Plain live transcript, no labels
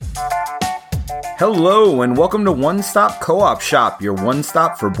Hello, and welcome to One Stop Co-op Shop, your one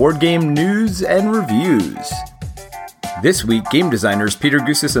stop for board game news and reviews. This week, game designers Peter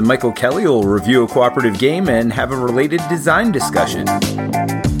Gussis and Michael Kelly will review a cooperative game and have a related design discussion.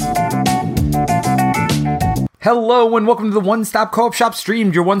 Hello, and welcome to the One Stop Co-op Shop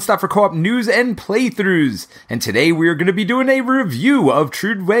stream, your one stop for co-op news and playthroughs. And today we are going to be doing a review of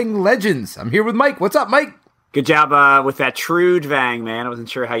Trudvang Legends. I'm here with Mike. What's up, Mike? Good job with that Trudvang, man. I wasn't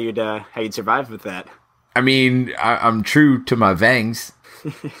sure how you'd survive with that. I mean, I'm true to my vangs.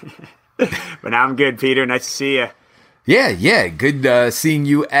 But now I'm good, Peter. Nice to see you. Yeah. Good seeing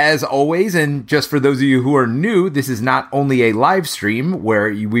you as always. And just for those of you who are new, this is not only a live stream where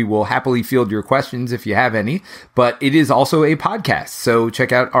we will happily field your questions if you have any, but it is also a podcast. So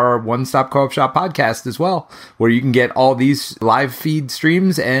check out our One Stop Co-op Shop podcast as well, where you can get all these live feed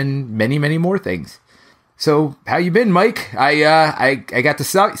streams and many, many more things. So how you been, Mike? I got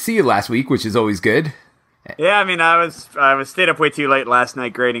to see you last week, which is always good. Yeah, I mean, I was stayed up way too late last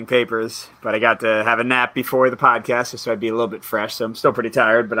night grading papers, but I got to have a nap before the podcast, so I'd be a little bit fresh. So I'm still pretty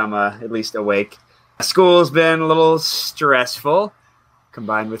tired, but I'm at least awake. School's been a little stressful,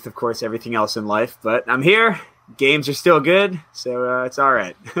 combined with, of course, everything else in life. But I'm here. Games are still good, so it's all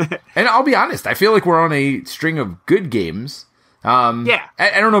right. And I'll be honest, I feel like we're on a string of good games. Yeah.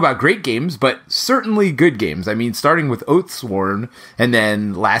 I don't know about great games, but certainly good games. I mean, starting with Oathsworn, and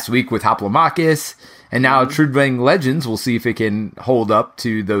then last week with Hoplomachus, and now Trudvang Legends. We'll see if it can hold up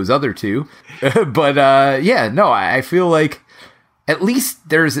to those other two. But I feel like at least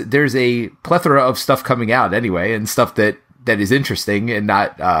there's a plethora of stuff coming out anyway, and stuff that is interesting, and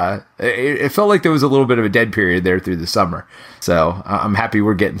not. It felt like there was a little bit of a dead period there through the summer, so I'm happy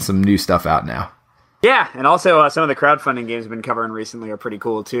we're getting some new stuff out now. Yeah, and also some of the crowdfunding games we've been covering recently are pretty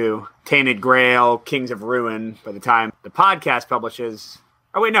cool too. Tainted Grail, Kings of Ruin. By the time the podcast publishes...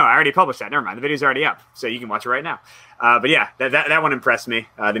 Oh, wait, no, I already published that. Never mind. The video's already up, so you can watch it right now. But yeah, that one impressed me.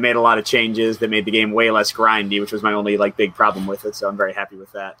 They made a lot of changes that made the game way less grindy, which was my only big problem with it, so I'm very happy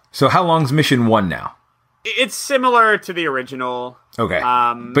with that. So how long's Mission 1 now? It's similar to the original. Okay.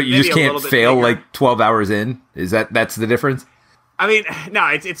 But you just can't fail 12 hours in? That's the difference? I mean, no,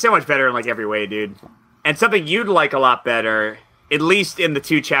 it's so much better in every way, dude. And something you'd like a lot better, at least in the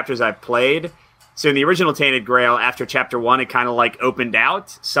 2 chapters I've played. So in the original Tainted Grail, after chapter 1, it kind of opened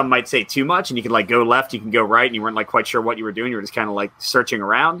out. Some might say too much, and you can go left, you can go right, and you weren't quite sure what you were doing. You were just kind of searching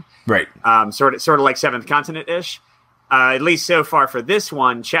around. Right. Sort of like Seventh Continent-ish. At least so far for this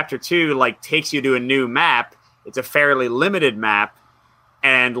one, chapter 2 takes you to a new map. It's a fairly limited map.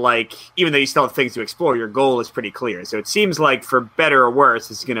 And even though you still have things to explore, your goal is pretty clear. So it seems like, for better or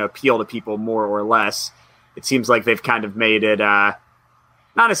worse, it's going to appeal to people more or less. It seems like they've kind of made it not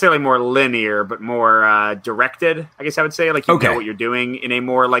necessarily more linear, but more directed, I guess I would say. You know what you're doing in a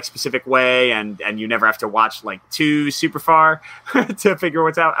more specific way, and you never have to watch too super far to figure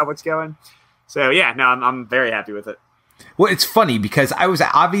what's going. So yeah, no, I'm very happy with it. Well, it's funny because I was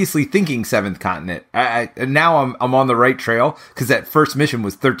obviously thinking Seventh Continent. Now I'm on the right trail, because that first mission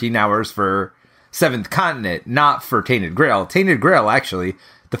was 13 hours for Seventh Continent, not for Tainted Grail. Tainted Grail, actually,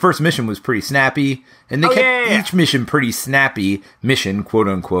 the first mission was pretty snappy, and they kept each mission pretty snappy, quote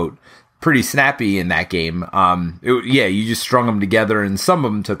unquote, pretty snappy in that game. You just strung them together, and some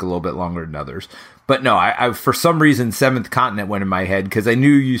of them took a little bit longer than others. But no, I for some reason Seventh Continent went in my head, because I knew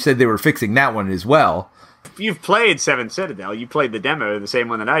you said they were fixing that one as well. You've played Seventh Citadel. You played the demo, the same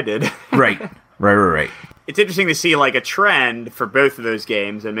one that I did. Right. It's interesting to see a trend for both of those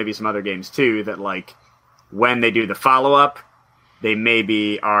games, and maybe some other games too, that when they do the follow-up, they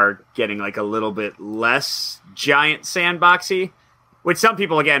maybe are getting a little bit less giant sandboxy, which some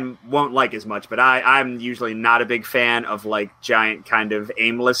people, again, won't like as much. But I'm usually not a big fan of giant kind of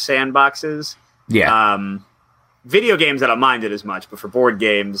aimless sandboxes. Yeah. Video games, I don't mind it as much, but for board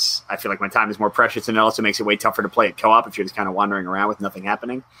games, I feel like my time is more precious, and it also makes it way tougher to play at co-op if you're just kind of wandering around with nothing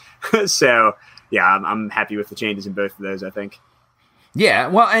happening. So, yeah, I'm happy with the changes in both of those, I think. Yeah,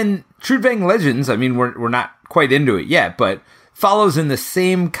 well, and Trudvang Legends, I mean, we're not quite into it yet, but follows in the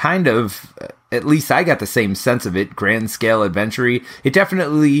same kind of, at least I got the same sense of it, grand scale adventure-y. It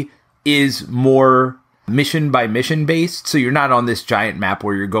definitely is more mission by mission based, so you're not on this giant map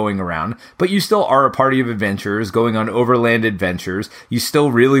where you're going around, but you still are a party of adventurers going on overland adventures. You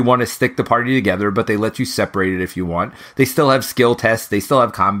still really want to stick the party together, but they let you separate it if you want. They still have skill tests, they still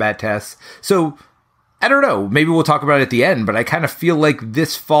have combat tests. So I don't know, maybe we'll talk about it at the end, but I kind of feel like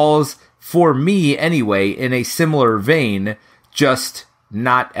this falls, for me anyway, in a similar vein, just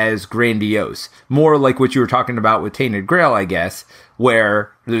not as grandiose. More like what you were talking about with Tainted Grail, I guess,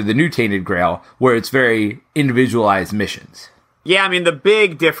 where the new Tainted Grail, where it's very individualized missions. Yeah, I mean, the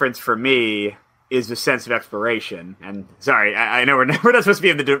big difference for me, is the sense of exploration. And sorry, I know we're not supposed to be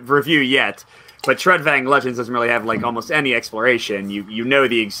in the review yet, but Trudvang Legends doesn't really have like almost any exploration. You know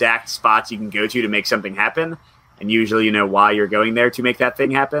the exact spots you can go to make something happen, and usually you know why you're going there to make that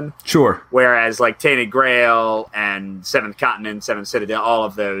thing happen. Sure. Whereas like Tainted Grail and Seventh Continent, Seventh Citadel, all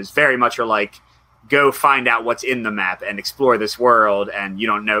of those very much are like, go find out what's in the map and explore this world, and you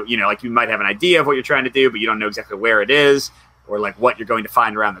don't know, like you might have an idea of what you're trying to do, but you don't know exactly where it is or like what you're going to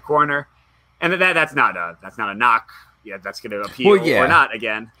find around the corner. And that's not a knock. Yeah, that's going to appeal or not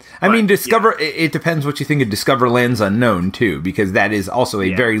again. I mean, Discover, it depends what you think of Discover Lands Unknown, too, because that is also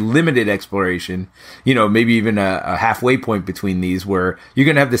a very limited exploration, maybe even a halfway point between these where you're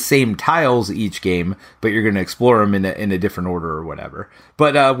going to have the same tiles each game, but you're going to explore them in a different order or whatever.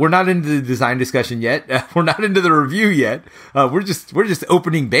 But we're not into the design discussion yet. We're not into the review yet. We're just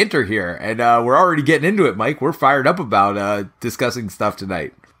opening banter here, and we're already getting into it, Mike. We're fired up about discussing stuff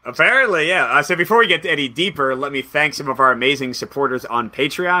tonight. Apparently, yeah. So before we get any deeper, let me thank some of our amazing supporters on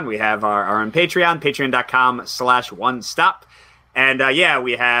Patreon. We have our own Patreon, patreon.com/onestop. And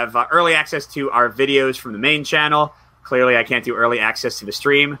we have early access to our videos from the main channel. Clearly, I can't do early access to the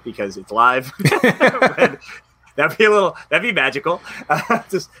stream because it's live. That'd be magical.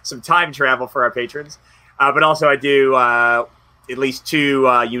 Just some time travel for our patrons. But also I do at least two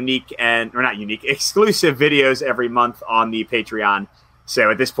exclusive videos every month on the Patreon. So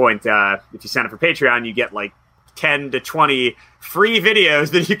at this point, if you sign up for Patreon, you get like 10 to 20 free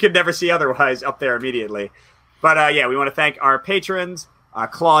videos that you could never see otherwise up there immediately. But we want to thank our patrons,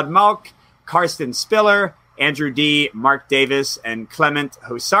 Claude Malk, Karsten Spiller, Andrew D., Mark Davis, and Clement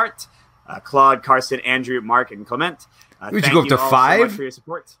Hosart. Claude, Karsten, Andrew, Mark, and Clement. Would you go up to 5? So much for your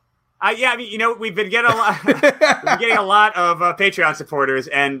support. We've been getting a lot. We've been getting a lot of Patreon supporters,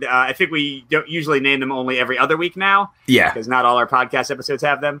 and I think we don't usually name them only every other week now. Yeah, because not all our podcast episodes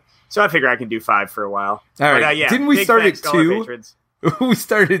have them. So I figure I can do 5 for a while. All right. But, didn't we start at 2? We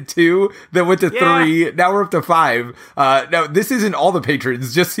started 2, then went to 3. Now we're up to 5. Now this isn't all the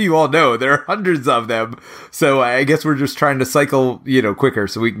patrons, just so you all know. There are hundreds of them. So I guess we're just trying to cycle, quicker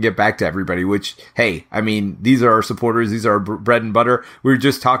so we can get back to everybody, which, hey, I mean, these are our supporters. These are our bread and butter. We were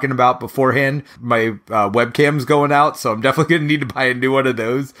just talking about beforehand, my webcam's going out, so I'm definitely going to need to buy a new one of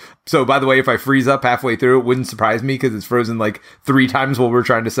those. So by the way, if I freeze up halfway through, it wouldn't surprise me because it's frozen like 3 times while we're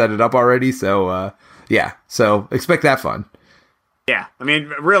trying to set it up already. So, so expect that fun. Yeah, I mean,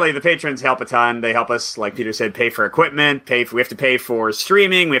 really, the patrons help a ton. They help us, like Peter said, pay for equipment, we have to pay for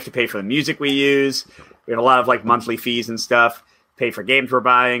streaming, we have to pay for the music we use. We have a lot of like monthly fees and stuff, pay for games we're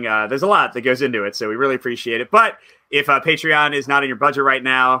buying. There's a lot that goes into it, so we really appreciate it. But if Patreon is not in your budget right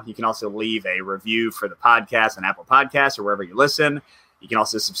now, you can also leave a review for the podcast on Apple Podcasts or wherever you listen. You can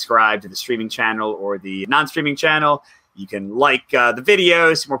also subscribe to the streaming channel or the non-streaming channel. You can like the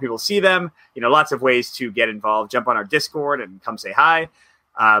videos so more people see them. Lots of ways to get involved. Jump on our Discord and come say hi.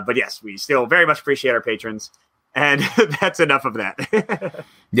 But yes, we still very much appreciate our patrons. And that's enough of that.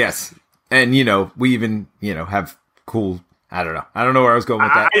 Yes. And, we even, have cool... I don't know. I don't know where I was going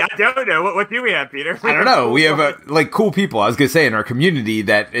with that. I don't know. What do we have, Peter? I don't know. We have cool people, I was going to say, in our community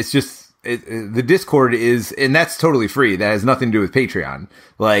that it's just... the Discord is, and that's totally free. That has nothing to do with Patreon.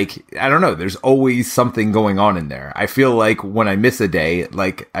 Like, I don't know. There's always something going on in there. I feel like when I miss a day,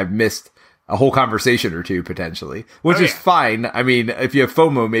 like I've missed a whole conversation or two potentially, which is fine. I mean, if you have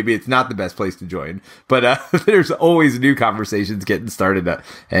FOMO, maybe it's not the best place to join, but there's always new conversations getting started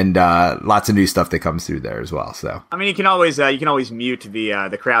and lots of new stuff that comes through there as well. So, I mean, you can always mute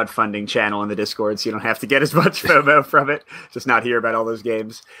the crowdfunding channel in the Discord, so you don't have to get as much FOMO from it. Just not hear about all those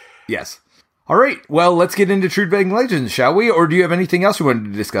games. Yes. All right. Well, let's get into Trudvang Legends, shall we? Or do you have anything else you wanted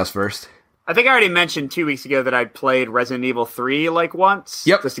to discuss first? I think I already mentioned 2 weeks ago that I played Resident Evil 3 once.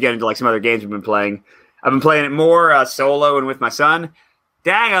 Yep. Just to get into some other games we've been playing. I've been playing it more solo and with my son.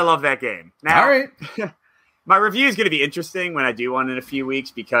 Dang, I love that game. Now, all right. My review is going to be interesting when I do one in a few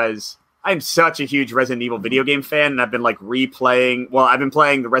weeks because I'm such a huge Resident Evil video game fan, and I've been replaying. Well, I've been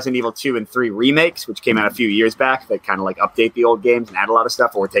playing the Resident Evil 2 and 3 remakes, which came out a few years back. That kind of update the old games and add a lot of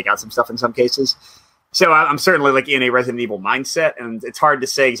stuff, or take out some stuff in some cases. So I'm certainly in a Resident Evil mindset, and it's hard to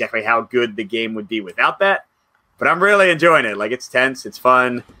say exactly how good the game would be without that. But I'm really enjoying it. It's tense, it's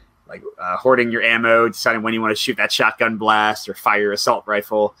fun. Hoarding your ammo, deciding when you want to shoot that shotgun blast or fire your assault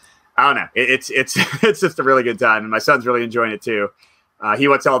rifle. I don't know. It's just a really good time, and my son's really enjoying it too. He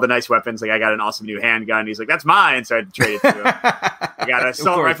wants all the nice weapons. I got an awesome new handgun. He's like, that's mine. So I had to trade it to him. I got an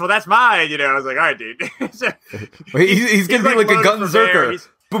assault rifle. That's mine. I was like, all right, dude. So, he's going to be like a gun zerker.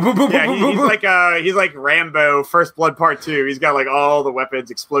 He's like Rambo, First Blood Part 2. He's got all the weapons,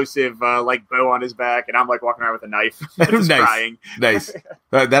 explosive, bow on his back. And I'm walking around with a knife. Just crying. Nice.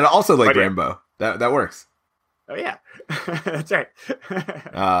 That also Rambo. That works. Oh yeah, that's right.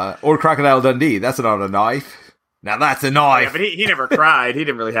 Or Crocodile Dundee. That's not a knife. Now that's a knife. Yeah, but he never cried. He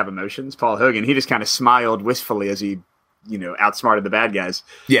didn't really have emotions. Paul Hogan. He just kind of smiled wistfully as he, outsmarted the bad guys.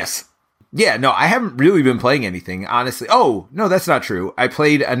 Yes. Yeah, no, I haven't really been playing anything, honestly. Oh, no, that's not true. I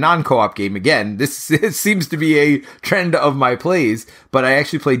played a non-co-op game again. This seems to be a trend of my plays, but I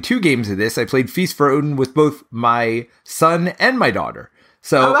actually played 2 games of this. I played Feast for Odin with both my son and my daughter.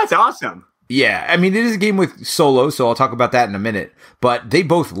 So, oh, that's awesome. Yeah, I mean, it is a game with solo, so I'll talk about that in a minute, but they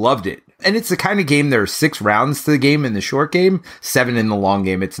both loved it. And it's the kind of game, there are 6 rounds to the game in the short game, 7 in the long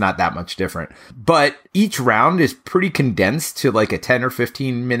game. It's not that much different. But each round is pretty condensed to like a 10 or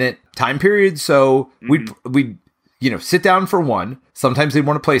 15 minute time period. So we'd sit down for one. Sometimes they'd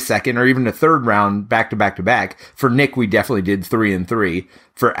want to play a second or even a third round back to back to back. For Nick, we definitely did 3 and 3.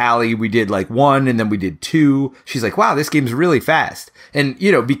 For Allie, we did like 1 and then we did 2. She's like, wow, this game's really fast. And,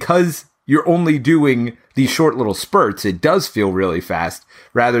 because you're only doing these short little spurts, it does feel really fast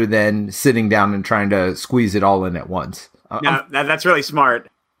rather than sitting down and trying to squeeze it all in at once. No, that's really smart.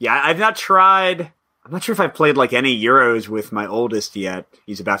 Yeah, I've not tried. I'm not sure if I've played like any Euros with my oldest yet.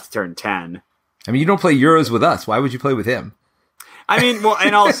 He's about to turn 10. I mean, you don't play Euros with us. Why would you play with him? I mean, well,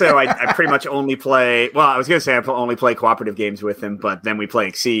 and also I pretty much only play, well, I was going to say I only play cooperative games with him, but then we play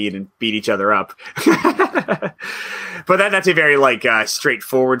Exceed and beat each other up. But that's a very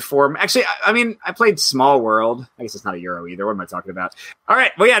straightforward form. Actually, I mean, I played Small World. I guess it's not a Euro either. What am I talking about? All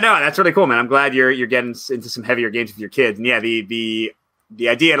right. Well, yeah, no, that's really cool, man. I'm glad you're getting into some heavier games with your kids. And yeah, the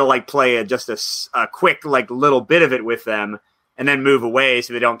idea to play just a quick little bit of it with them and then move away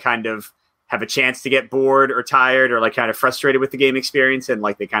so they don't kind of have a chance to get bored or tired or kind of frustrated with the game experience and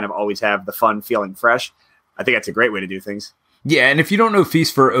they kind of always have the fun feeling fresh. I think that's a great way to do things. Yeah, and if you don't know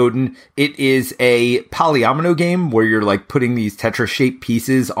Feast for Odin, it is a polyomino game where you're putting these Tetris-shaped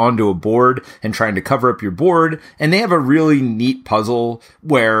pieces onto a board and trying to cover up your board. And they have a really neat puzzle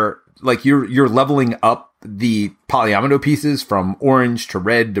where you're leveling up the polyomino pieces from orange to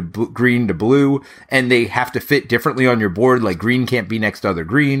red to green to blue, and they have to fit differently on your board. Green can't be next to other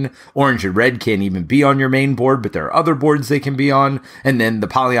green, orange and red can't even be on your main board, but there are other boards they can be on, and then the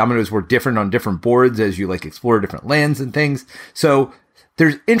polyominoes work different on different boards as you explore different lands and things. So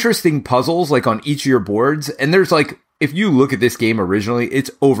there's interesting puzzles on each of your boards, and there's if you look at this game originally, it's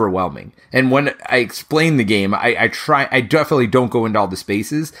overwhelming. And when I explain the game, I definitely don't go into all the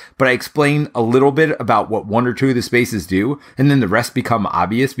spaces, but I explain a little bit about what 1 or 2 of the spaces do, and then the rest become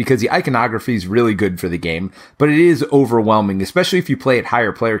obvious because the iconography is really good for the game, but it is overwhelming, especially if you play at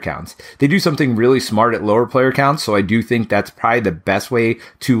higher player counts. They do something really smart at lower player counts, so I do think that's probably the best way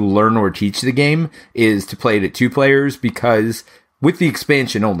to learn or teach the game is to play it at 2 players, because with the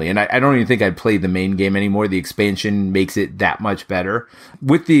expansion only, and I don't even think I'd play the main game anymore. The expansion makes it that much better.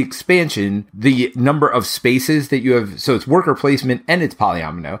 With the expansion, the number of spaces that you have, so it's worker placement and it's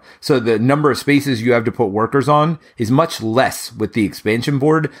polyomino. So the number of spaces you have to put workers on is much less with the expansion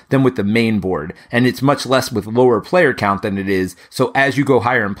board than with the main board. And it's much less with lower player count than it is. So as you go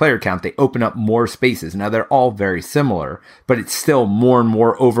higher in player count, they open up more spaces. Now they're all very similar, but it's still more and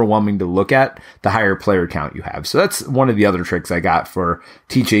more overwhelming to look at the higher player count you have. So that's one of the other tricks I got for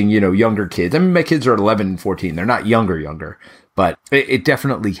teaching, younger kids. I mean, my kids are 11 and 14. They're not younger, but it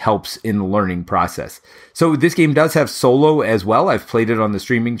definitely helps in the learning process. So this game does have solo as well. I've played it on the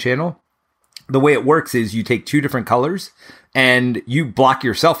streaming channel. The way it works is you take 2 different colors and you block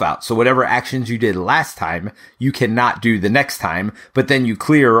yourself out. So whatever actions you did last time, you cannot do the next time, but then you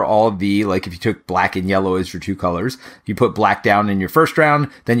clear all the, if you took black and yellow as your 2 colors, you put black down in your first round,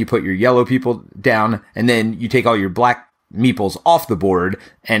 then you put your yellow people down, and then you take all your black meeples off the board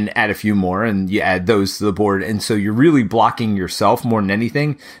and add a few more, and you add those to the board. And so you're really blocking yourself more than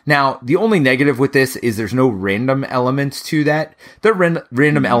anything. Now, the only negative with this is there's no random elements to that. There are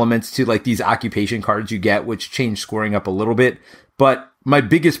random elements to these occupation cards you get, which change scoring up a little bit. But my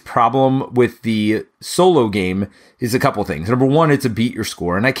biggest problem with the solo game is a couple things. Number one, it's a beat your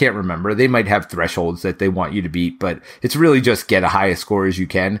score, and I can't remember. They might have thresholds that they want you to beat, but it's really just get a highest score as you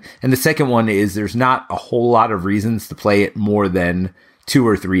can. And the second one is there's not a whole lot of reasons to play it more than 2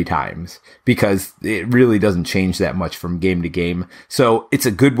 or 3 times because it really doesn't change that much from game to game. So it's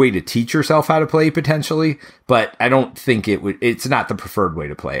a good way to teach yourself how to play potentially, but I don't think it's not the preferred way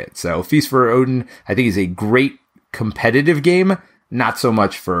to play it. So Feast for Odin, I think, is a great competitive game. Not so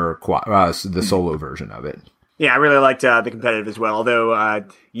much for the solo version of it. Yeah, I really liked the competitive as well. Although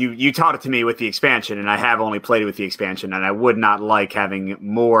you taught it to me with the expansion, and I have only played it with the expansion, and I would not like having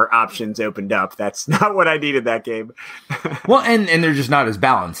more options opened up. That's not what I needed that game. Well, and they're just not as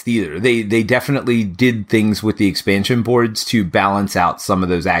balanced either. They definitely did things with the expansion boards to balance out some of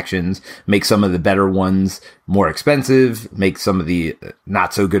those actions, make some of the better ones more expensive, make some of the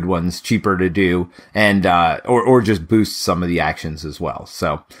not so good ones cheaper to do, and or just boost some of the actions as well.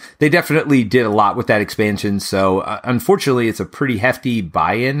 So they definitely did a lot with that expansion. So unfortunately, it's a pretty hefty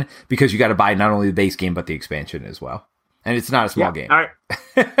buy-in because you got to buy not only the base game but the expansion as well. And it's not a small game. All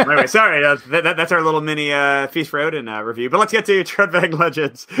right. Anyway, sorry. That's our little mini Feast for Odin review. But let's get to Trudvang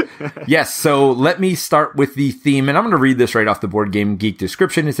Legends. Yes, so let me start with the theme. And I'm going to read this right off the Board Game Geek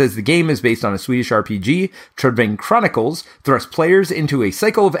description. It says, the game is based on a Swedish RPG. Trudvang Chronicles thrusts players into a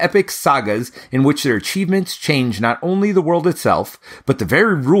cycle of epic sagas in which their achievements change not only the world itself, but the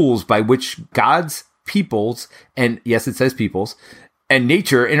very rules by which gods, peoples, and yes, it says peoples, and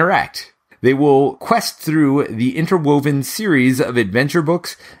nature interact. They will quest through the interwoven series of adventure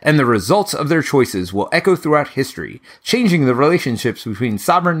books, and the results of their choices will echo throughout history, changing the relationships between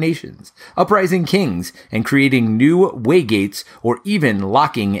sovereign nations, uprising kings, and creating new waygates, or even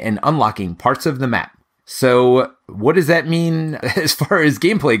locking and unlocking parts of the map. So, what does that mean as far as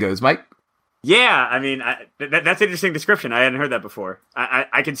gameplay goes, Mike? Yeah, I mean, that's an interesting description. I hadn't heard that before.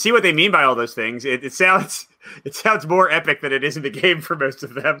 I can see what they mean by all those things. It sounds more epic than it is in the game for most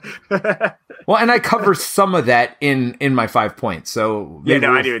of them. Well, and I cover some of that in my 5 points, so maybe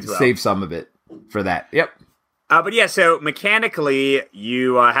I do as well. Save some of it for that. Yep. But yeah, so mechanically,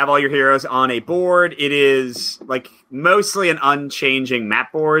 you have all your heroes on a board. It is like mostly an unchanging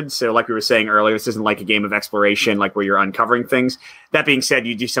map board. So like we were saying earlier, this isn't like a game of exploration, like where you're uncovering things. That being said,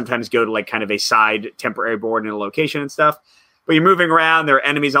 you do sometimes go to like kind of a side temporary board in a location and stuff. But you're moving around. There are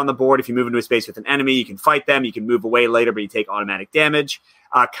enemies on the board. If you move into a space with an enemy, you can fight them. You can move away later, but you take automatic damage.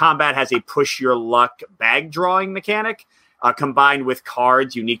 Combat has a push your luck bag drawing mechanic. Combined with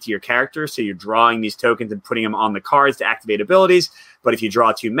cards unique to your character. So you're drawing these tokens and putting them on the cards to activate abilities. But if you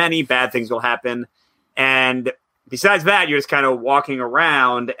draw too many, bad things will happen. And besides that, you're just kind of walking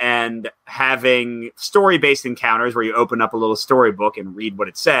around and having story-based encounters where you open up a little storybook and read what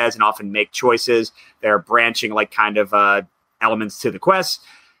it says and often make choices. They're branching like kind of elements to the quest.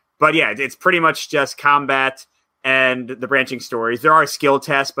 But yeah, it's pretty much just combat and the branching stories. There are skill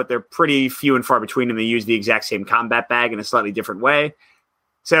tests, but they're pretty few and far between, and they use the exact same combat bag in a slightly different way.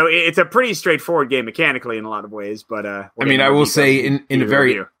 So it's a pretty straightforward game mechanically in a lot of ways. But I mean, I will say in a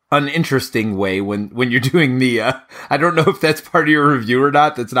very uninteresting way when you're doing the I don't know if that's part of your review or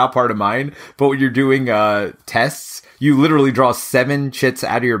not. That's not part of mine. But when you're doing tests, you literally draw 7 chits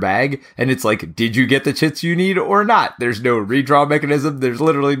out of your bag, and it's like, did you get the chits you need or not? There's no redraw mechanism. There's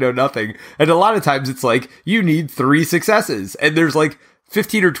literally no nothing. And a lot of times it's like, you need 3 successes, and there's like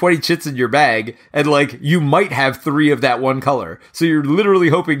 15 or 20 chits in your bag, and like, you might have 3 of that one color. So you're literally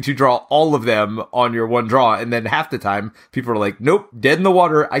hoping to draw all of them on your one draw, and then half the time, people are like, nope, dead in the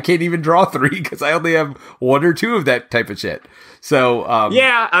water. I can't even draw 3 because I only have 1 or 2 of that type of shit. So,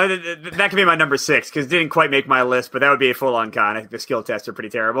 that could be my number 6 because it didn't quite make my list, but that would be a full-on con. I think the skill tests are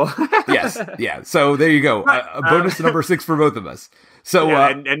pretty terrible. Yes, yeah. So there you go. A bonus number 6 for both of us. So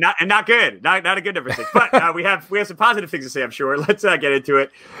and not good, not a good number 6. But we have some positive things to say, I'm sure. Let's get into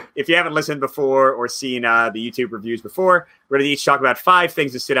it. If you haven't listened before or seen the YouTube reviews before, we're going to each talk about 5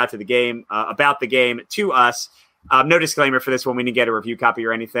 things that stood out to the game about the game to us. No disclaimer for this one. We didn't get a review copy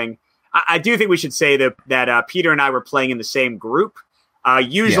or anything. I do think we should say that Peter and I were playing in the same group.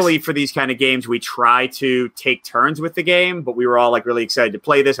 Usually for these kind of games, we try to take turns with the game, but we were all like really excited to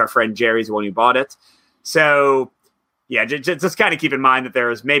play this. Our friend Jerry's the one who bought it. So yeah, just kind of keep in mind that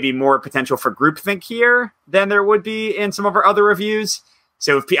there's maybe more potential for groupthink here than there would be in some of our other reviews.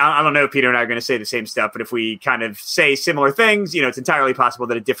 So I don't know if Peter and I are going to say the same stuff, but if we kind of say similar things, it's entirely possible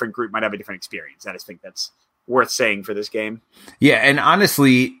that a different group might have a different experience. I just think that's worth saying for this game. Yeah, and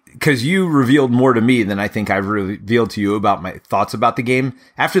honestly, because you revealed more to me than I think I've revealed to you about my thoughts about the game.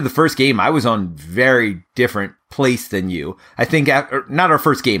 After the first game, I was on very different place than you. I think, not our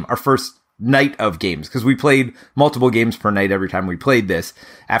first game, our first night of games, because we played multiple games per night every time we played this.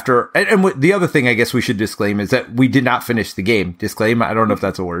 And the other thing I guess we should disclaim is that we did not finish the game. Disclaim, I don't know if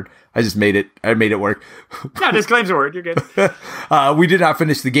that's a word. I made it work. No, disclaim's a word. You're good. We did not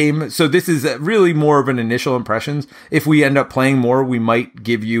finish the game, so this is really more of an initial impressions. If we end up playing more, we might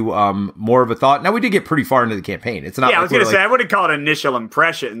give you more of a thought. Now, we did get pretty far into the campaign. It's not. Yeah, I was going to say, I wouldn't call it initial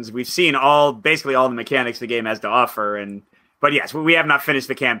impressions. We've seen basically all the mechanics the game has to offer, but yes, we have not finished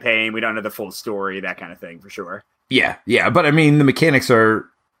the campaign. We don't know the full story, that kind of thing, for sure. Yeah. But I mean, the mechanics are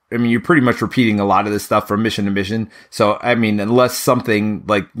I mean, you're pretty much repeating a lot of this stuff from mission to mission. So, I mean, unless something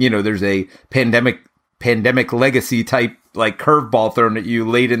like, there's a pandemic legacy type like curveball thrown at you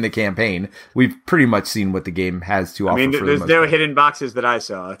late in the campaign, we've pretty much seen what the game has to offer. I mean, there's no hidden boxes that I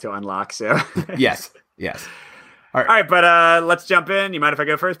saw to unlock. So yes. All right, but let's jump in. You mind if I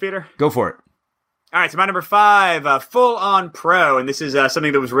go first, Peter? Go for it. All right, so my number 5, Full On Pro, and this is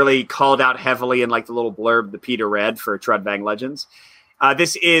something that was really called out heavily in like the little blurb that Peter read for Trudvang Legends.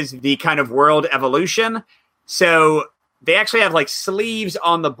 This is the kind of world evolution. So they actually have like sleeves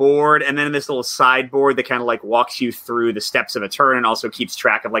on the board, and then this little sideboard that kind of like walks you through the steps of a turn and also keeps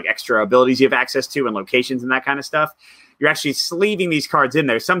track of like extra abilities you have access to and locations and that kind of stuff. You're actually sleeving these cards in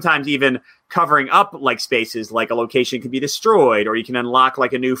there, sometimes even covering up like spaces, like a location can be destroyed, or you can unlock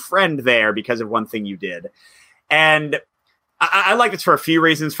like a new friend there because of one thing you did. And I like this for a few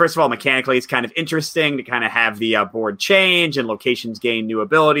reasons. First of all, mechanically, it's kind of interesting to kind of have the board change and locations gain new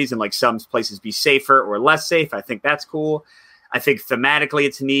abilities and like some places be safer or less safe. I think that's cool. I think thematically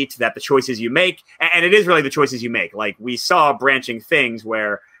it's neat that the choices you make, and it is really the choices you make. Like we saw branching things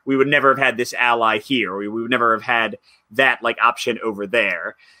where we would never have had this ally here, or we would never have had that like option over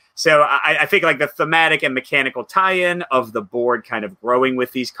there. So I think like the thematic and mechanical tie-in of the board kind of growing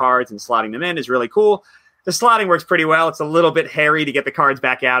with these cards and slotting them in is really cool. The slotting works pretty well. It's a little bit hairy to get the cards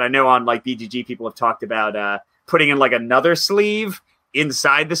back out. I know on like BGG, people have talked about putting in like another sleeve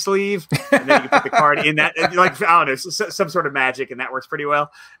inside the sleeve, and then you can put the card in that, like, I don't know, some sort of magic, and that works pretty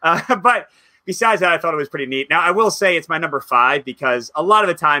well. But besides that, I thought it was pretty neat. Now, I will say it's my number 5 because a lot of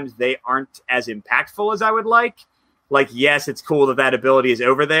the times they aren't as impactful as I would like. Like, yes, it's cool that ability is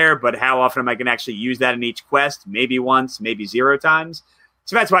over there, but how often am I going to actually use that in each quest? Maybe once, maybe 0 times.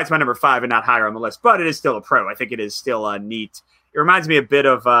 So that's why it's my number 5 and not higher on the list. But it is still a pro. I think it is still neat. It reminds me a bit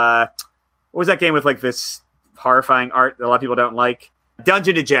of, what was that game with like this horrifying art that a lot of people don't like?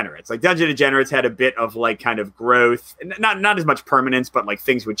 Dungeon Degenerates. Like Dungeon Degenerates had a bit of like kind of growth, not as much permanence, but like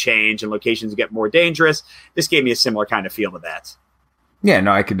things would change and locations would get more dangerous. This gave me a similar kind of feel to that. Yeah,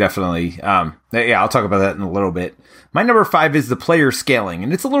 no, I could definitely, I'll talk about that in a little bit. My number 5 is the player scaling,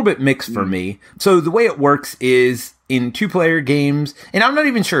 and it's a little bit mixed for me. So the way it works is in 2-player games, and I'm not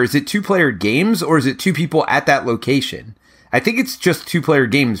even sure, is it 2-player games or is it 2 people at that location? I think it's just 2-player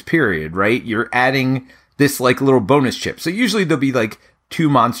games, period, right? You're adding this like little bonus chip. So usually there'll be like 2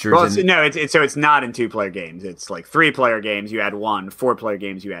 monsters. Well, it's not in 2-player games. It's like 3-player games, you add 1. 4-player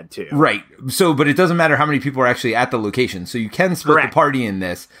games, you add 2. Right. So, but it doesn't matter how many people are actually at the location. So you can split the party in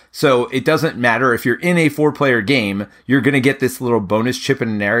this. So it doesn't matter if you're in a 4-player game, you're going to get this little bonus chip in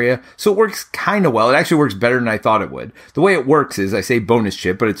an area. So it works kind of well. It actually works better than I thought it would. The way it works is, I say bonus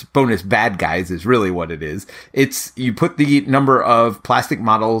chip, but it's bonus bad guys is really what it is. It's, you put the number of plastic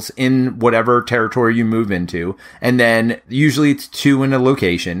models in whatever territory you move into, and then usually it's 2 in a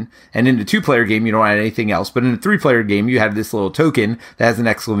location. And in a 2-player game, you don't add anything else. But in a 3-player game, you have this little token that has an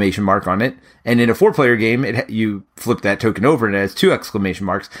exclamation mark on it. And in a 4-player game, you flip that token over and it has 2 exclamation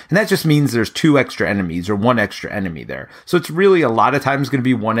marks. And that just means there's 2 extra enemies or 1 extra enemy there. So it's really a lot of times going to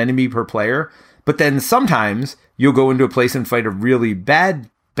be 1 enemy per player. But then sometimes you'll go into a place and fight a really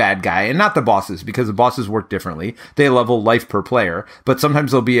bad guy, and not the bosses, because the bosses work differently. They level life per player, but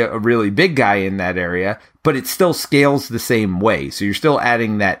sometimes there'll be a really big guy in that area, but it still scales the same way. So you're still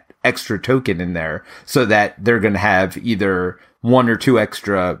adding that extra token in there so that they're going to have either 1 or 2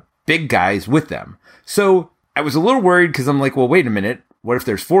 extra big guys with them. So I was a little worried because I'm like, well, wait a minute. What if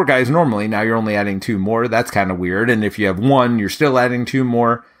there's 4 guys normally? Now you're only adding 2 more. That's kind of weird. And if you have 1, you're still adding 2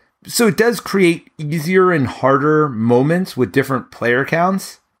 more. So it does create easier and harder moments with different player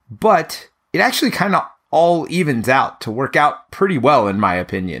counts, but it actually kind of all evens out to work out pretty well, in my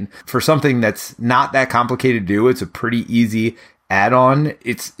opinion. For something that's not that complicated to do, it's a pretty easy add-on.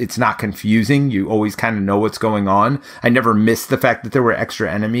 It's not confusing. You always kind of know what's going on. I never missed the fact that there were extra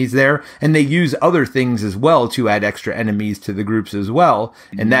enemies there, and they use other things as well to add extra enemies to the groups as well,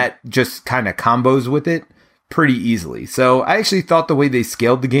 and that just kind of combos with it pretty easily. So I actually thought the way they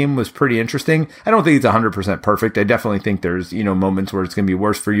scaled the game was pretty interesting. I don't think it's 100% perfect. I definitely think there's, moments where it's going to be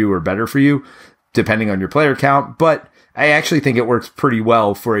worse for you or better for you, depending on your player count, but I actually think it works pretty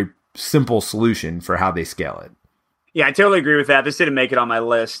well for a simple solution for how they scale it. Yeah, I totally agree with that. This didn't make it on my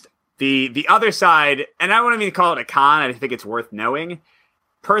list. The other side, and I don't even call it a con, I think it's worth knowing.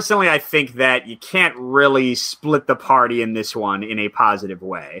 Personally, I think that you can't really split the party in this one in a positive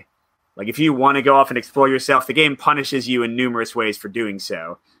way. Like, if you want to go off and explore yourself, the game punishes you in numerous ways for doing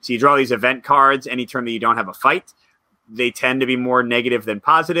so. So you draw these event cards any turn that you don't have a fight. They tend to be more negative than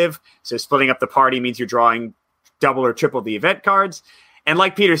positive. So splitting up the party means you're drawing double or triple the event cards. And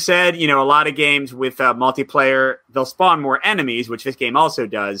like Peter said, a lot of games with multiplayer, they'll spawn more enemies, which this game also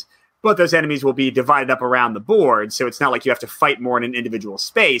does. But those enemies will be divided up around the board, so it's not like you have to fight more in an individual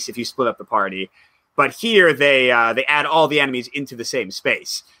space if you split up the party. But here they add all the enemies into the same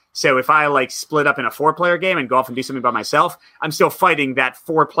space. So if I split up in a 4-player game and go off and do something by myself, I'm still fighting that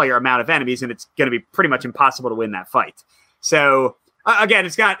 4-player amount of enemies, and it's going to be pretty much impossible to win that fight. So again,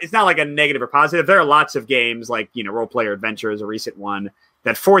 it's not like a negative or positive. There are lots of games like Role Player Adventure is a recent one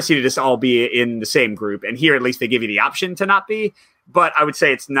that force you to just all be in the same group, and here at least they give you the option to not be. But I would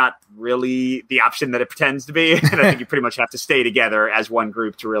say it's not really the option that it pretends to be. And I think you pretty much have to stay together as one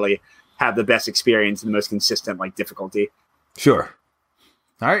group to really have the best experience and the most consistent difficulty. Sure.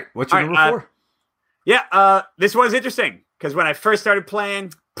 All right. What's your number 4? Yeah. This was interesting because when I first started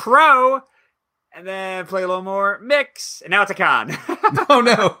playing Pro and then play a little more Mix, and now it's a Con. Oh,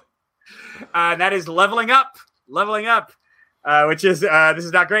 no. That is Leveling Up. Which is, this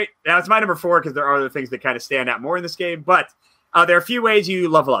is not great. Now it's my number 4 because there are other things that kind of stand out more in this game, but there are a few ways you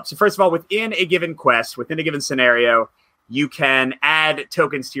level up. So first of all, within a given quest, within a given scenario, you can add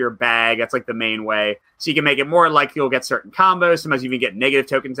tokens to your bag. That's the main way. So you can make it more likely you'll get certain combos. Sometimes you even get negative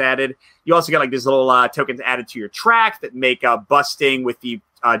tokens added. You also get these little tokens added to your track that make busting with the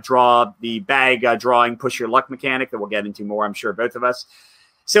bag drawing, push your luck mechanic that we'll get into more, I'm sure, both of us.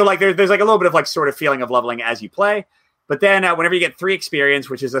 So there's a little bit of sort of feeling of leveling as you play. But then whenever you get 3 experience,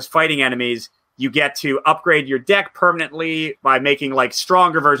 which is us fighting enemies, you get to upgrade your deck permanently by making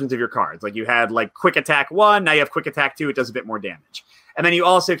stronger versions of your cards. You had Quick Attack 1, now you have Quick Attack 2, it does a bit more damage. And then you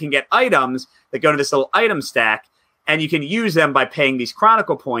also can get items that go to this little item stack, and you can use them by paying these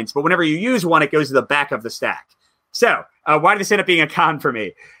Chronicle points. But whenever you use one, it goes to the back of the stack. So why did this end up being a con for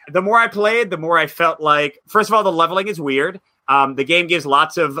me? The more I played, the more I felt first of all, the leveling is weird. The game gives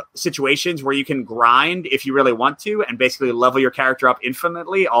lots of situations where you can grind if you really want to and basically level your character up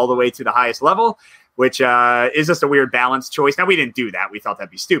infinitely all the way to the highest level, which is just a weird balance choice. Now, we didn't do that. We thought that'd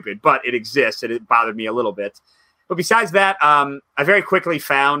be stupid, but it exists, and it bothered me a little bit. But besides that, I very quickly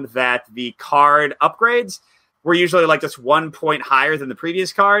found that the card upgrades were usually just 1 point higher than the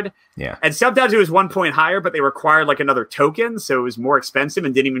previous card. Yeah. And sometimes it was 1 point higher, but they required another token, so it was more expensive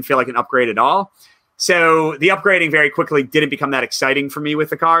and didn't even feel like an upgrade at all. So the upgrading very quickly didn't become that exciting for me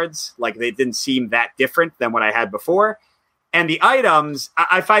with the cards. They didn't seem that different than what I had before. And the items,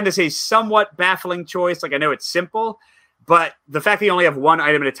 I find this a somewhat baffling choice. I know it's simple, but the fact that you only have one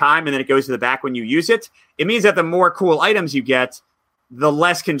item at a time and then it goes to the back when you use it, it means that the more cool items you get, the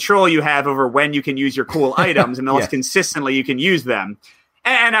less control you have over when you can use your cool items and the less consistently you can use them.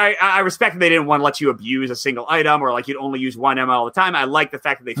 And I respect that they didn't want to let you abuse a single item or you'd only use one item all the time. I like the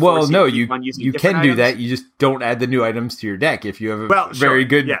fact that they force you to keep on using you can items. do that. You just don't add the new items to your deck if you have a very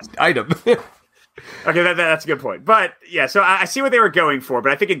good item. Okay, that's a good point. But yeah, so I see what they were going for,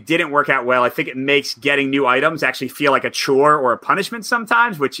 but I think it didn't work out well. I think it makes getting new items actually feel like a chore or a punishment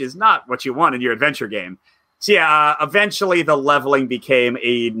sometimes, which is not what you want in your adventure game. So yeah, eventually the leveling became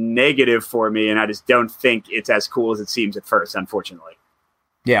a negative for me, and I just don't think it's as cool as it seems at first, unfortunately.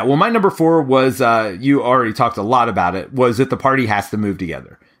 Yeah, well, my number 4 was, you already talked a lot about it, was that the party has to move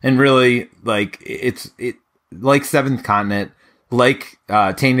together. And really, it's like Seventh Continent,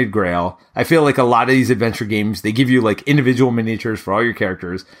 Tainted Grail. I feel like a lot of these adventure games, they give you individual miniatures for all your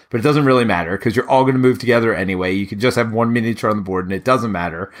characters, but it doesn't really matter because you're all going to move together anyway. You could just have one miniature on the board and it doesn't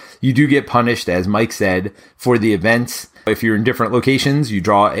matter. You do get punished, as Mike said, for the events. If you're in different locations, you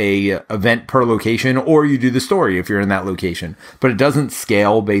draw a event per location, or you do the story if you're in that location. But it doesn't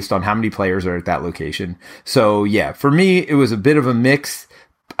scale based on how many players are at that location. So yeah, for me, it was a bit of a mix.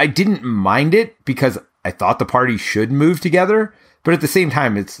 I didn't mind it because I thought the party should move together. But at the same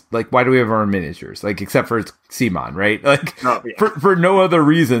time, it's why do we have our own miniatures? Except for it's CMON, right? For no other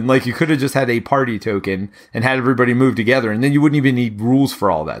reason. You could have just had a party token and had everybody move together, and then you wouldn't even need rules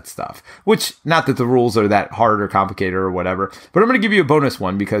for all that stuff. Which, not that the rules are that hard or complicated or whatever. But I'm going to give you a bonus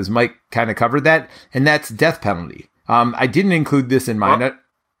one because Mike kind of covered that, and that's death penalty. I didn't include this in mine. Well,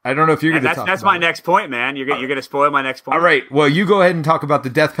 I don't know if you're going to talk about it. That's my next point, man. You're going to spoil my next point. All right. Well, you go ahead and talk about the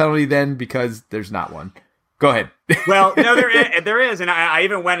death penalty then, because there's not one. Go ahead. Well, no, there is, and I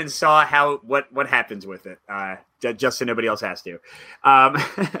even went and saw what happens with it, just so nobody else has to. By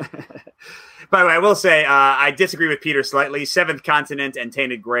the way, I will say I disagree with Peter slightly. Seventh Continent and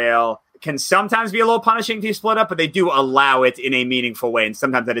Tainted Grail can sometimes be a little punishing if you split up, but they do allow it in a meaningful way, and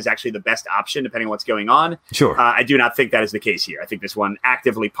sometimes that is actually the best option, depending on what's going on. Sure. I do not think that is the case here. I think this one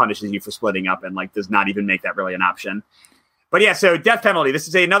actively punishes you for splitting up and does not even make that really an option. But yeah, so death penalty. This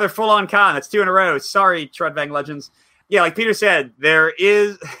is another full-on con. That's 2 in a row. Sorry, Trudvang Legends. Yeah, like Peter said, there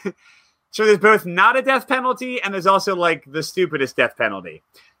is So there's both not a death penalty, and there's also like the stupidest death penalty.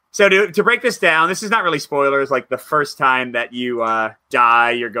 So to break this down, this is not really spoilers. Like the first time that you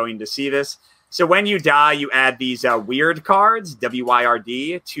die, you're going to see this. So when you die, you add these weird cards,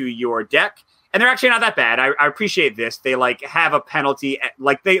 WYRD, to your deck. And they're actually not that bad. I appreciate this. They like have a penalty,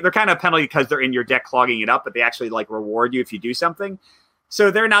 like they're kind of a penalty because they're in your deck clogging it up, but they actually like reward you if you do something.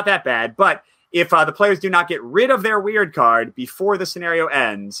 So they're not that bad. But if the players do not get rid of their weird card before the scenario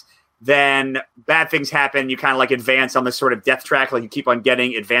ends, then bad things happen. You kind of like advance on this sort of death track. Like you keep on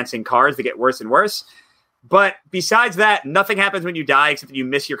getting advancing cards that get worse and worse. But besides that, nothing happens when you die except that you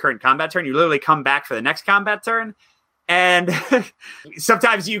miss your current combat turn. You literally come back for the next combat turn. And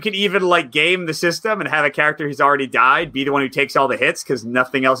sometimes you can even like game the system and have a character who's already died be the one who takes all the hits because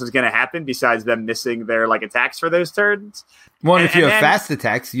nothing else is going to happen besides them missing their like attacks for those turns. Well, and if you have fast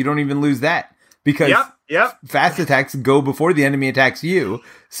attacks, you don't even lose that. Because fast attacks go before the enemy attacks you.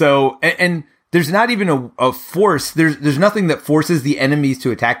 So, and there's not even a force. There's nothing that forces the enemies to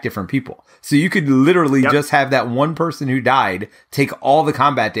attack different people. So you could literally just have that one person who died take all the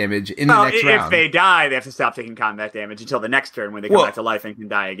combat damage in the next round. If they die, they have to stop taking combat damage until the next turn when they come back to life and can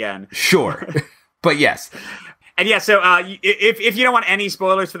die again. Sure. But yes. And yeah, so if you don't want any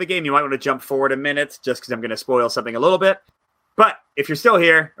spoilers for the game, you might want to jump forward a minute just because I'm going to spoil something a little bit. But if you're still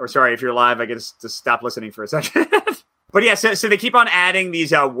here, or sorry, if you're live, I guess just stop listening for a second. But yeah, so they keep on adding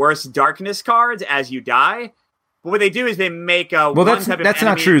these worse darkness cards as you die. But what they do is they make that's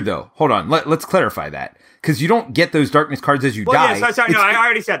not true though. Hold on, let's clarify that because you don't get those darkness cards as you die. Yeah, sorry, no, I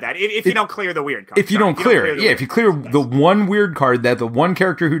already said that. If you don't clear the weird card, if you don't clear it, if you clear the one weird card that the one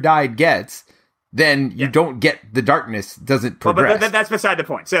character who died gets. Then you don't get the darkness doesn't progress. But that's beside the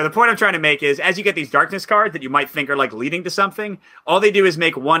point. So the point I'm trying to make is as you get these darkness cards that you might think are like leading to something, all they do is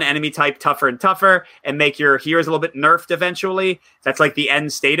make one enemy type tougher and tougher and make your heroes a little bit nerfed eventually. That's like the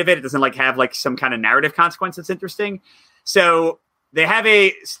end state of it. It doesn't like have like some kind of narrative consequence that's interesting. So they have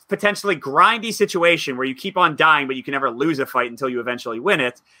a potentially grindy situation where you keep on dying, but you can never lose a fight until you eventually win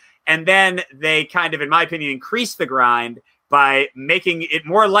it. And then they kind of, in my opinion, increase the grind by making it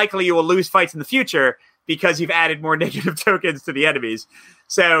more likely you will lose fights in the future because you've added more negative tokens to the enemies.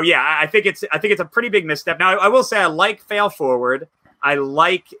 So yeah, I think it's a pretty big misstep. Now I will say I like fail forward. I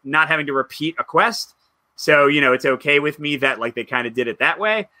like not having to repeat a quest. So, it's okay with me that like they kind of did it that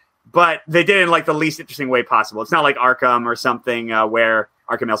way, but they did it in like the least interesting way possible. It's not like Arkham or something where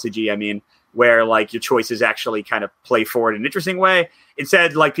Arkham LCG, where like your choices actually kind of play forward in an interesting way.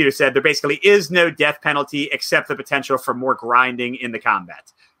 Instead, like Peter said, there basically is no death penalty except the potential for more grinding in the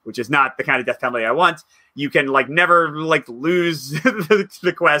combat, which is not the kind of death penalty I want. You can like never like lose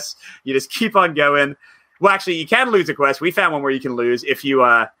the quests. You just keep on going. Well, actually, you can lose a quest. We found one where you can lose if you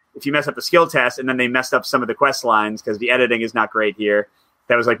mess up the skill test and then they messed up some of the quest lines because the editing is not great here.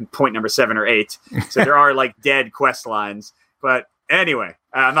 That was like point number 7 or 8. So there are like dead quest lines, but anyway,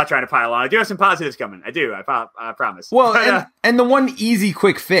 I'm not trying to pile on. I do have some positives coming. I do. I promise. Well, and the one easy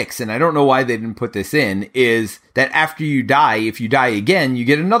quick fix, and I don't know why they didn't put this in, is that after you die, if you die again, you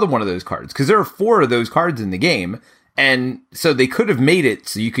get another one of those cards. Because there are 4 of those cards in the game. And so they could have made it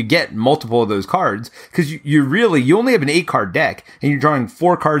so you could get multiple of those cards because you only have an 8-card deck and you're drawing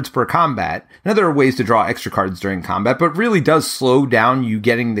 4 cards per combat. Now there are ways to draw extra cards during combat, but it really does slow down you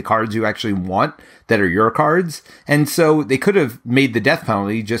getting the cards you actually want that are your cards. And so they could have made the death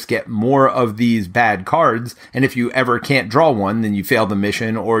penalty just get more of these bad cards. And if you ever can't draw one, then you fail the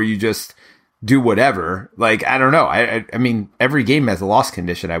mission or you just do whatever. Like, I don't know. I mean, every game has a loss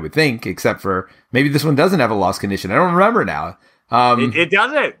condition, I would think, except for maybe this one doesn't have a loss condition. I don't remember now. It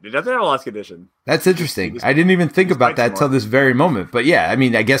doesn't. It doesn't have a loss condition. That's interesting. I didn't even think about that till this very moment. But yeah, I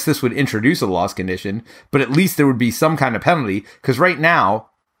mean, I guess this would introduce a loss condition, but at least there would be some kind of penalty because right now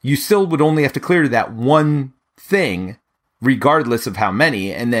you still would only have to clear that one thing regardless of how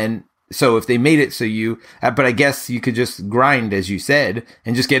many. And then so if they made it so but I guess you could just grind, as you said,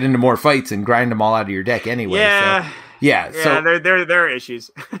 and just get into more fights and grind them all out of your deck anyway. Yeah. So, yeah. So there are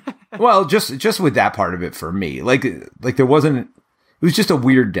issues. Well, just with that part of it for me, like there wasn't. It was just a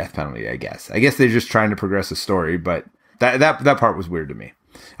weird death penalty, I guess. I guess they're just trying to progress the story, but that part was weird to me.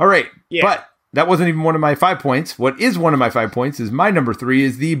 All right, yeah. But that wasn't even one of my 5 points. What is one of my 5 points is my number 3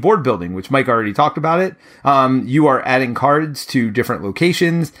 is the board building, which Mike already talked about it. You are adding cards to different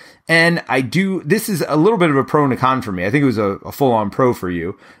locations. And this is a little bit of a pro and a con for me. I think it was a full-on pro for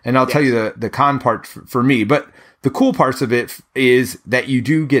you. And I'll tell you the con part for me. But the cool parts of it is that you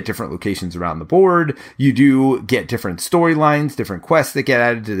do get different locations around the board. You do get different storylines, different quests that get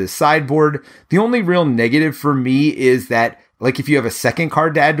added to the sideboard. The only real negative for me is that, like, if you have a second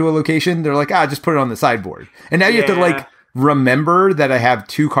card to add to a location, they're like, just put it on the sideboard. And now you have to, like, remember that I have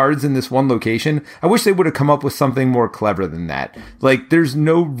 2 cards in this one location. I wish they would have come up with something more clever than that. Like, there's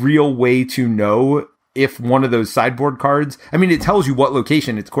no real way to know if one of those sideboard cards, I mean, it tells you what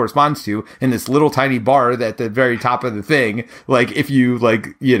location it corresponds to in this little tiny bar at the very top of the thing. Like, if you, like,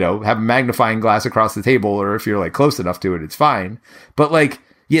 you know, have a magnifying glass across the table, or if you're, like, close enough to it, it's fine. But, like,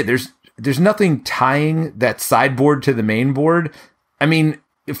 yeah, there's nothing tying that sideboard to the main board. I mean,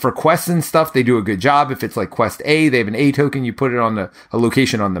 for quests and stuff, they do a good job. If it's like quest A, they have an A token, you put it on a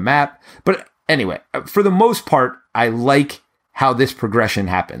location on the map. But anyway, for the most part, I like how this progression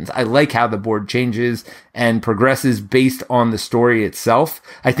happens. I like how the board changes and progresses based on the story itself.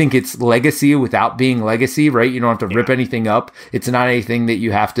 I think it's legacy without being legacy, right? You don't have to rip anything up. It's not anything that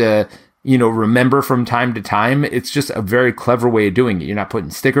you have to, you know, remember from time to time. It's just a very clever way of doing it. You're not putting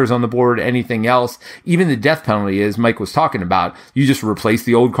stickers on the board, anything else. Even the death penalty, as Mike was talking about, you just replace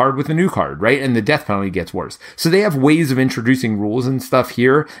the old card with a new card, right? And the death penalty gets worse. So they have ways of introducing rules and stuff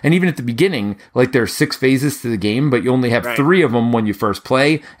here. And even at the beginning, like, there are 6 phases to the game, but you only have 3 of them when you first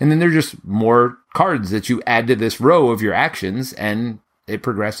play. And then there's just more cards that you add to this row of your actions, and it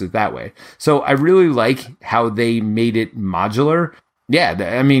progresses that way. So I really like how they made it modular. Yeah,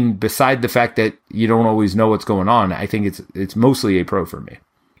 I mean, beside the fact that you don't always know what's going on, I think it's mostly a pro for me.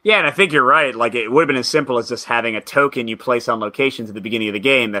 Yeah, and I think you're right. Like, it would have been as simple as just having a token you place on locations at the beginning of the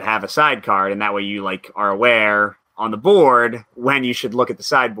game that have a side card, and that way you, like, are aware on the board when you should look at the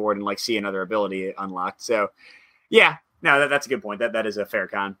sideboard and, like, see another ability unlocked. So, yeah, no, that's a good point. That is a fair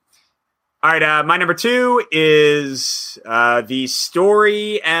con. All right, my number 2 is the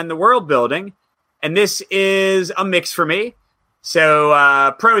story and the world building, and this is a mix for me.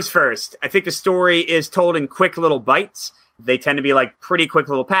 So, pros first. I think the story is told in quick little bites. They tend to be, like, pretty quick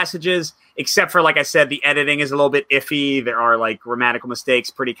little passages, except for, like I said, the editing is a little bit iffy. There are, like, grammatical mistakes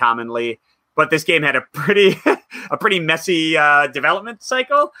pretty commonly. But this game had a pretty messy development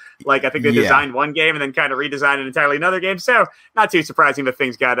cycle. Like, I think they designed one game and then kind of redesigned an entirely another game. So, not too surprising that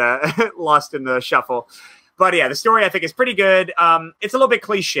things got lost in the shuffle. But, yeah, the story, I think, is pretty good. It's a little bit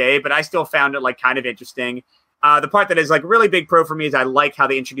cliche, but I still found it, like, kind of interesting. The part that is, like, really big pro for me is I like how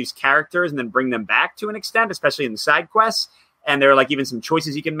they introduce characters and then bring them back to an extent, especially in the side quests. And there are, like, even some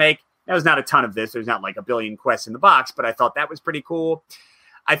choices you can make. There's not a ton of this. There's not, like, a billion quests in the box, but I thought that was pretty cool.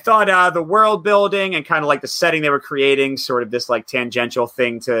 I thought the world building and kind of, like, the setting they were creating, sort of this, like, tangential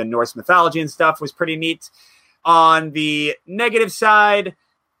thing to Norse mythology and stuff, was pretty neat. On the negative side,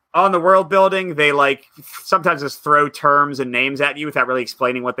 on the world building, they, like, sometimes just throw terms and names at you without really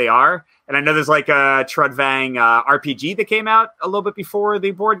explaining what they are. And I know there's, like, a Trudvang RPG that came out a little bit before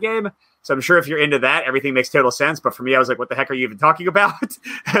the board game. So I'm sure if you're into that, everything makes total sense. But for me, I was like, what the heck are you even talking about?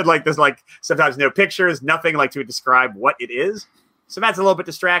 And, like, there's, like, sometimes no pictures, nothing, like, to describe what it is. So that's a little bit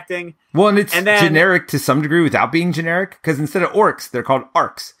distracting. Well, and it's generic to some degree without being generic, because instead of orcs, they're called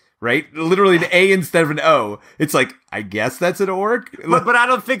arcs. Right? Literally an A instead of an O. It's like, I guess that's an orc? But I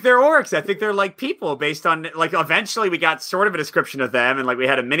don't think they're orcs. I think they're, like, people based on, like, eventually we got sort of a description of them, and, like, we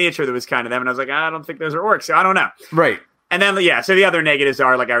had a miniature that was kind of them, and I was like, I don't think those are orcs. So I don't know. Right. And then, yeah, so the other negatives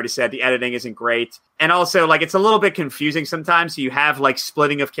are, like I already said, the editing isn't great. And also, like, it's a little bit confusing sometimes. So you have, like,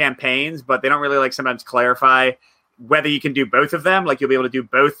 splitting of campaigns, but they don't really, like, sometimes clarify whether you can do both of them. Like, you'll be able to do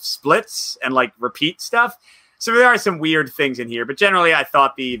both splits and, like, repeat stuff. So there are some weird things in here, but generally I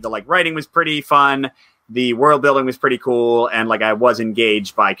thought the like, writing was pretty fun. The world building was pretty cool. And, like, I was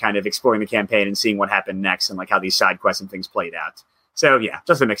engaged by kind of exploring the campaign and seeing what happened next and, like, how these side quests and things played out. So yeah,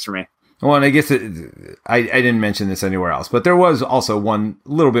 just a mix for me. Well, and I guess I didn't mention this anywhere else, but there was also one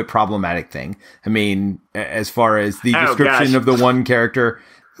little bit problematic thing. I mean, as far as the description of the one character,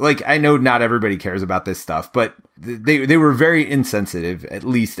 like, I know not everybody cares about this stuff, but they were very insensitive, at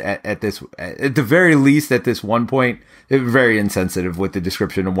least at the very least at this one point. They were very insensitive with the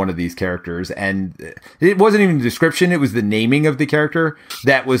description of one of these characters, and it wasn't even the description; it was the naming of the character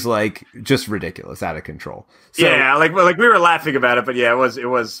that was, like, just ridiculous, out of control. So, yeah, like we were laughing about it, but yeah, it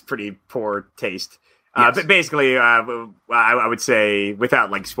was pretty poor taste. Yes. But basically, I would say,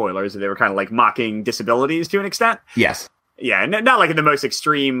 without, like, spoilers, they were kind of, like, mocking disabilities to an extent. Yes. Yeah, not like in the most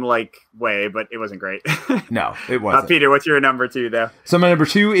extreme, like, way, but it wasn't great. No, it wasn't. Peter, what's your number 2, though? So my number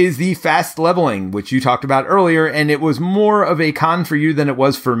 2 is the fast leveling, which you talked about earlier, and it was more of a con for you than it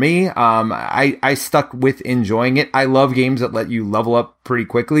was for me. I stuck with enjoying it. I love games that let you level up pretty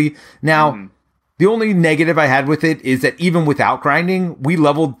quickly. Now, the only negative I had with it is that even without grinding, we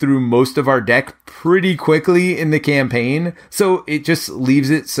leveled through most of our deck pretty quickly in the campaign. So it just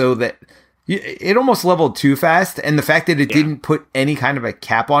leaves it so that it almost leveled too fast, and the fact that it didn't put any kind of a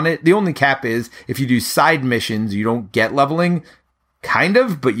cap on it. The only cap is if you do side missions, you don't get leveling, kind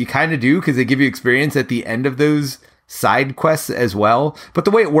of, but you kind of do because they give you experience at the end of those side quests as well. But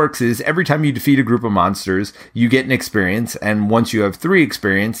the way it works is every time you defeat a group of monsters, you get an experience. And once you have 3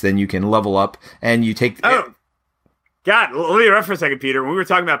 experience, then you can level up and you take... God, let me interrupt for a second, Peter. When we were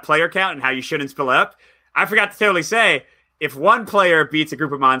talking about player count and how you shouldn't split up, I forgot to totally say, if one player beats a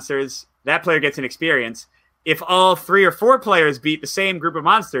group of monsters, that player gets an experience. If all 3 or 4 players beat the same group of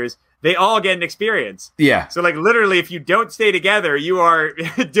monsters, they all get an experience. Yeah. So, like, literally, if you don't stay together, you are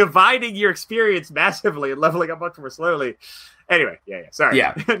dividing your experience massively and leveling up much more slowly. Anyway, sorry.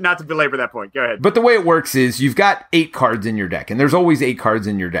 Yeah. Not to belabor that point. Go ahead. But the way it works is you've got 8 cards in your deck, and there's always 8 cards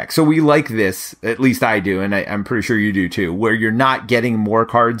in your deck. So we like this, at least I do, and I'm pretty sure you do too, where you're not getting more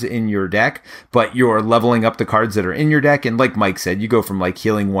cards in your deck, but you're leveling up the cards that are in your deck. And like Mike said, you go from like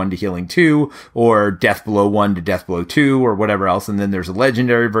healing 1 to healing 2, or death blow 1 to death blow 2, or whatever else. And then there's a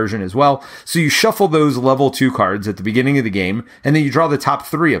legendary version as well. So you shuffle those level 2 cards at the beginning of the game, and then you draw the top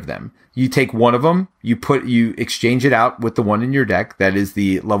 3 of them. You take one of them, you exchange it out with the one in your deck. That is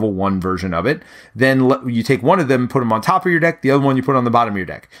the level 1 version of it. Then you take one of them, put them on top of your deck. The other one you put on the bottom of your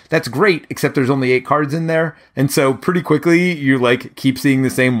deck. That's great, except there's only 8 cards in there. And so pretty quickly you like keep seeing the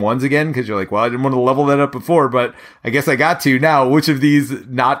same ones again because you're like, well, I didn't want to level that up before, but I guess I got to now. Which of these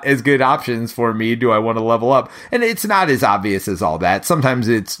not as good options for me do I want to level up? And it's not as obvious as all that. Sometimes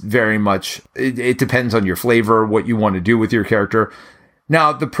it's very much, it depends on your flavor, what you want to do with your character.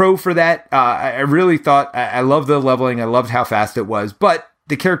 Now, the pro for that, I really thought, I love the leveling, I loved how fast it was, but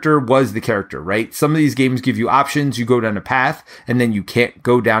the character was the character, right? Some of these games give you options, you go down a path, and then you can't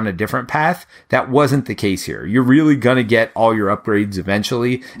go down a different path. That wasn't the case here. You're really going to get all your upgrades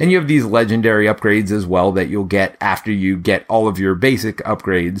eventually, and you have these legendary upgrades as well that you'll get after you get all of your basic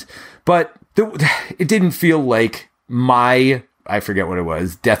upgrades. But it didn't feel like I forget what it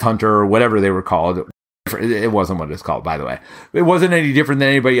was, Death Hunter or whatever they were called. It wasn't what it's called, by the way. It wasn't any different than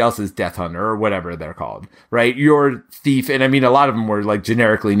anybody else's Death Hunter or whatever they're called, right? Your Thief, and I mean, a lot of them were like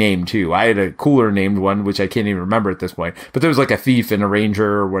generically named too. I had a cooler named one, which I can't even remember at this point, but there was like a Thief and a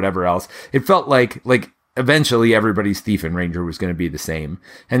Ranger or whatever else. It felt like eventually everybody's Thief and Ranger was going to be the same.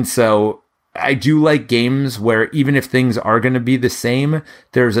 And so I do like games where even if things are going to be the same,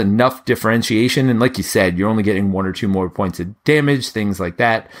 there's enough differentiation. And like you said, you're only getting 1 or 2 more points of damage, things like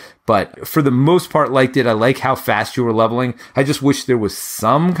that. But for the most part, liked it. I like how fast you were leveling. I just wish there was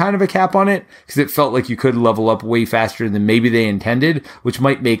some kind of a cap on it because it felt like you could level up way faster than maybe they intended, which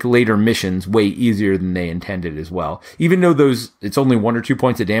might make later missions way easier than they intended as well. Even though it's only 1 or 2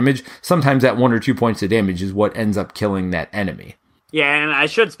 points of damage, sometimes that 1 or 2 points of damage is what ends up killing that enemy. Yeah, and I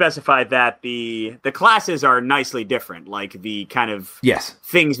should specify that the classes are nicely different. Like the kind of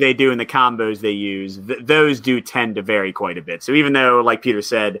things they do and the combos they use, those do tend to vary quite a bit. So even though, like Peter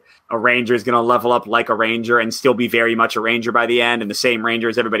said, a ranger is going to level up like a ranger and still be very much a ranger by the end and the same ranger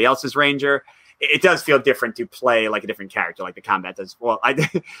as everybody else's ranger, it does feel different to play like a different character, like the combat does. Well,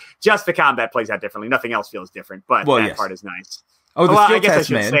 just the combat plays out differently. Nothing else feels different, but that part is nice. Oh, the skill I guess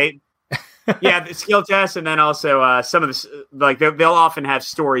test, I should say. Yeah, the skill test, and then also some of this, like they'll often have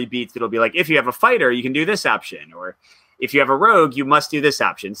story beats that'll be like, if you have a fighter, you can do this option, or if you have a rogue, you must do this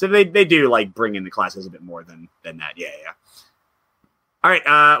option. So they do like bring in the classes a bit more than that. Yeah. All right.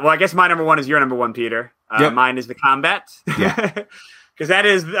 Well, I guess my number 1 is your number 1, Peter. Yep. Mine is the combat. Yeah. Because that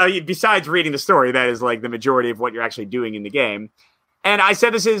is, besides reading the story, that is like the majority of what you're actually doing in the game. And I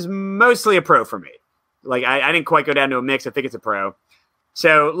said this is mostly a pro for me. Like I didn't quite go down to a mix. I think it's a pro.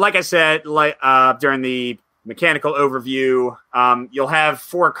 So, like I said, during the mechanical overview, you'll have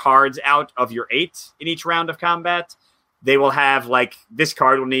 4 cards out of your 8 in each round of combat. They will have, like, this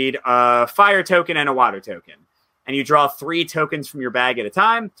card will need a fire token and a water token. And you draw 3 tokens from your bag at a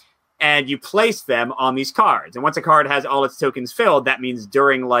time, and you place them on these cards. And once a card has all its tokens filled, that means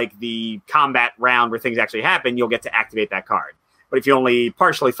during, like, the combat round where things actually happen, you'll get to activate that card. But if you only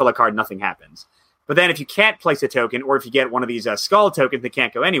partially fill a card, nothing happens. But then if you can't place a token, or if you get one of these skull tokens that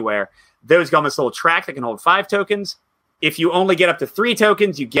can't go anywhere, those go on this little track that can hold 5 tokens. If you only get up to 3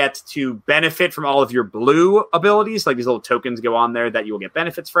 tokens, you get to benefit from all of your blue abilities. Like these little tokens go on there that you will get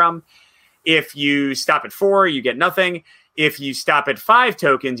benefits from. If you stop at 4, you get nothing. If you stop at 5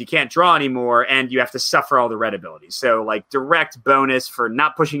 tokens, you can't draw anymore, and you have to suffer all the red abilities. So like direct bonus for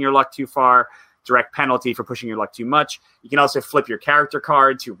not pushing your luck too far, direct penalty for pushing your luck too much. You can also flip your character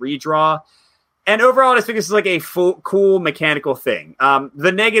card to redraw. And overall, I just think this is like a cool mechanical thing.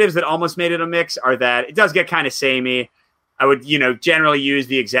 The negatives that almost made it a mix are that it does get kind of samey. I would, generally use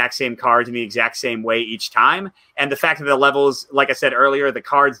the exact same cards in the exact same way each time. And the fact that the levels, like I said earlier, the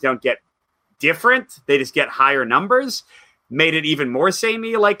cards don't get different. They just get higher numbers, made it even more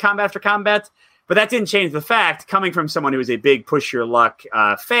samey like combat after combat. But that didn't change the fact, coming from someone who is a big Push Your Luck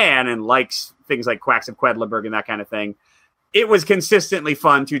fan and likes things like Quacks of Quedlinburg and that kind of thing, it was consistently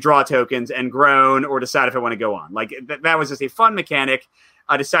fun to draw tokens and groan or decide if I want to go on. Like that was just a fun mechanic,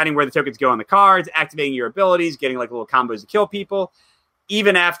 deciding where the tokens go on the cards, activating your abilities, getting like little combos to kill people.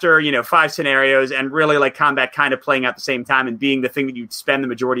 Even after, 5 scenarios and really like combat kind of playing out at the same time and being the thing that you spend the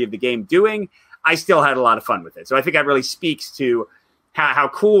majority of the game doing, I still had a lot of fun with it. So I think that really speaks to how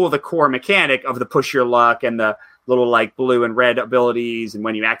cool the core mechanic of the Push Your Luck and the little like blue and red abilities and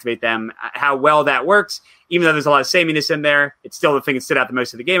when you activate them, how well that works. Even though there's a lot of sameness in there, it's still the thing that stood out the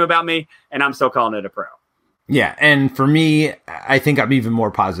most of the game about me, and I'm still calling it a pro. Yeah, and for me, I think I'm even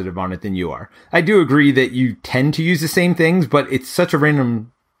more positive on it than you are. I do agree that you tend to use the same things, but it's such a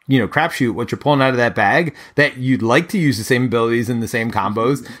random, crapshoot what you're pulling out of that bag that you'd like to use the same abilities and the same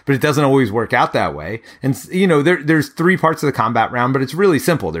combos, but it doesn't always work out that way. And, there's 3 parts of the combat round, but it's really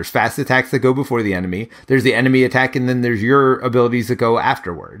simple. There's fast attacks that go before the enemy. There's the enemy attack, and then there's your abilities that go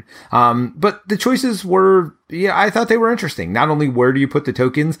afterward. But the choices were... Yeah, I thought they were interesting. Not only where do you put the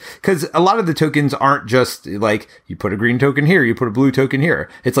tokens, because a lot of the tokens aren't just like you put a green token here, you put a blue token here.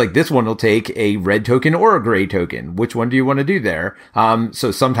 It's like this one will take a red token or a gray token. Which one do you want to do there?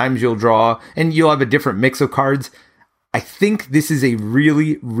 So sometimes you'll draw and you'll have a different mix of cards. I think this is a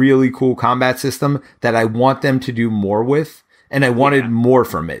really, really cool combat system that I want them to do more with. And I wanted more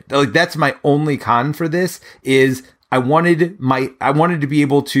from it. Like that's my only con for this is I wanted to be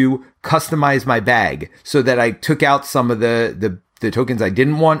able to customize my bag so that I took out some of the tokens I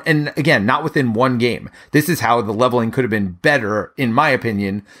didn't want. And again, not within one game. This is how the leveling could have been better, in my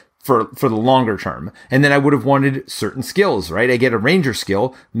opinion, for the longer term. And then I would have wanted certain skills, right? I get a ranger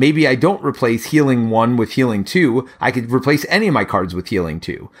skill. Maybe I don't replace healing 1 with healing 2. I could replace any of my cards with healing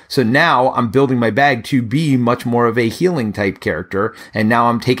 2. So now I'm building my bag to be much more of a healing type character. And now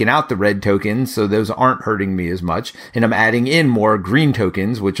I'm taking out the red tokens, so those aren't hurting me as much. And I'm adding in more green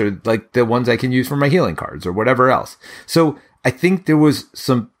tokens, which are like the ones I can use for my healing cards or whatever else. So I think there was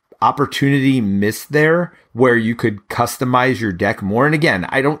some opportunity missed there where you could customize your deck more. And again,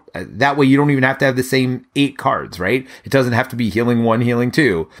 that way you don't even have to have the same 8 cards, right? It doesn't have to be healing 1, healing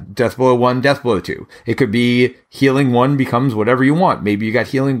 2, death blow 1, death blow 2. It could be healing 1 becomes whatever you want. Maybe you got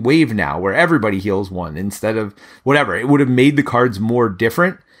healing wave now where everybody heals 1 instead of whatever. It would have made the cards more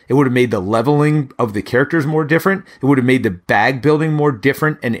different. It would have made the leveling of the characters more different. It would have made the bag building more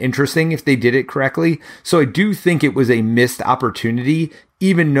different and interesting if they did it correctly. So I do think it was a missed opportunity,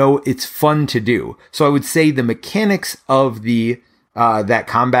 even though it's fun to do. So I would say the mechanics of that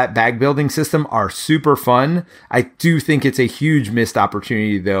combat bag building system are super fun. I do think it's a huge missed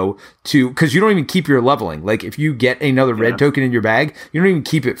opportunity though because you don't even keep your leveling. Like if you get another red token in your bag, you don't even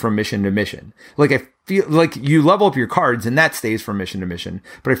keep it from mission to mission. Like I feel like you level up your cards and that stays from mission to mission.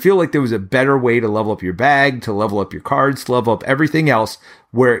 But I feel like there was a better way to level up your bag, to level up your cards, to level up everything else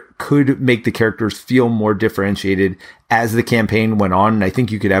where it could make the characters feel more differentiated as the campaign went on. And I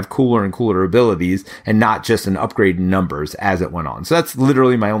think you could have cooler and cooler abilities and not just an upgrade in numbers as it went on. So that's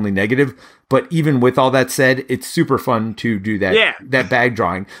literally my only negative. But even with all that said, it's super fun to do that bag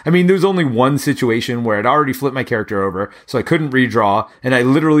drawing. I mean, there's only one situation where I'd already flipped my character over, so I couldn't redraw, and I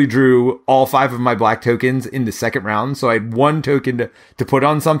literally drew all 5 of my black tokens in the second round. So I had 1 token to put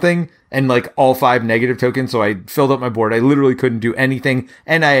on something, and like all 5 negative tokens. So I filled up my board. I literally couldn't do anything,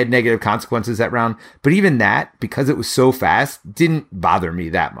 and I had negative consequences that round. But even that, because it was so fast, didn't bother me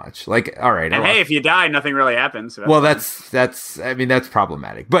that much. Like, all right. And hey, if you die, nothing really happens. So that's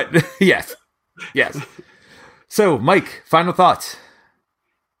problematic. But yes. Yes. So, Mike, final thoughts.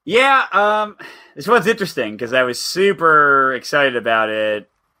 Yeah, this one's interesting because I was super excited about it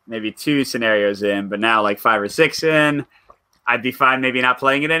maybe 2 scenarios in, but now like 5 or 6 in, I'd be fine maybe not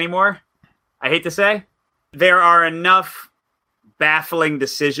playing it anymore. I hate to say. There are enough baffling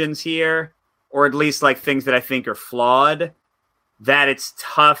decisions here, or at least like things that I think are flawed, that it's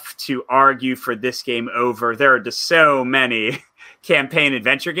tough to argue for this game over. There are just so many campaign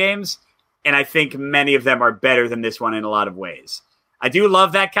adventure games, and I think many of them are better than this one in a lot of ways. I do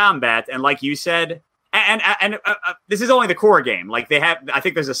love that combat, and like you said, and this is only the core game. Like I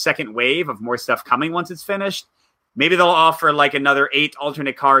think there's a second wave of more stuff coming once it's finished. Maybe they'll offer like another 8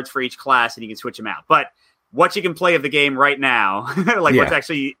 alternate cards for each class, and you can switch them out. But what you can play of the game right now, what's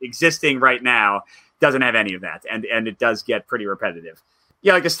actually existing right now, doesn't have any of that, and it does get pretty repetitive.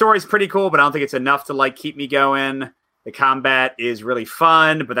 Yeah, like the story's pretty cool, but I don't think it's enough to like keep me going. The combat is really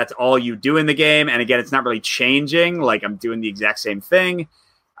fun, but that's all you do in the game. And again, it's not really changing. Like I'm doing the exact same thing.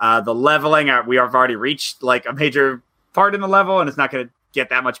 The leveling, we have already reached like a major part in the level, and it's not going to get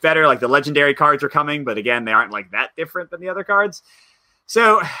that much better. Like the legendary cards are coming, but again, they aren't like that different than the other cards.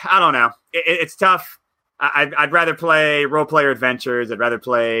 So I don't know. It's tough. I'd rather play role player adventures. I'd rather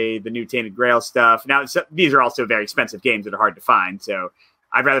play the new Tainted Grail stuff. Now, these are also very expensive games that are hard to find. So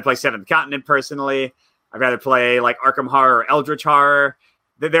I'd rather play Seventh Continent personally. I'd rather play like Arkham Horror or Eldritch Horror.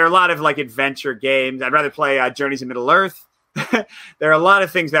 There are a lot of like adventure games. I'd rather play Journeys in Middle-earth. There are a lot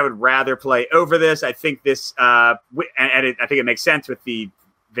of things that I would rather play over this. I think this, I think it makes sense with the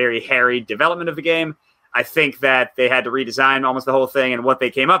very hairy development of the game. I think that they had to redesign almost the whole thing, and what they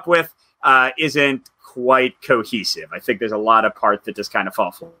came up with isn't quite cohesive. I think there's a lot of parts that just kind of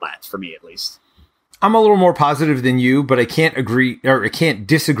fall flat for me, at least. I'm a little more positive than you, but I can't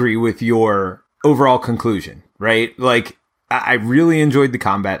disagree with your overall conclusion, right? Like, I really enjoyed the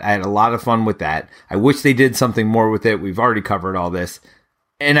combat. I had a lot of fun with that. I wish they did something more with it. We've already covered all this.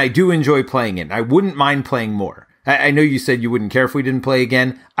 And I do enjoy playing it. I wouldn't mind playing more. I know you said you wouldn't care if we didn't play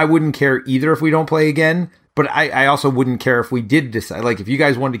again. I wouldn't care either if we don't play again. But I also wouldn't care if we did decide. Like, if you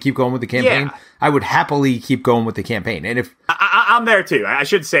guys wanted to keep going with the campaign, I would happily keep going with the campaign. And if I'm there too, I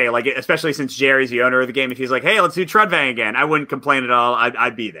should say, like, especially since Jerry's the owner of the game, if he's like, "Hey, let's do Trudvang again," I wouldn't complain at all.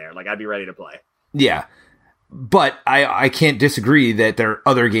 I'd be there. Like, I'd be ready to play. Yeah, but I can't disagree that there are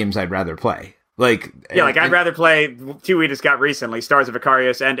other games I'd rather play. Like, I'd rather play two we just got recently, Stars of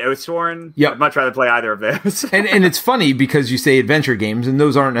Icarius and Oathsworn. Yep. I'd much rather play either of those. and it's funny because you say adventure games, and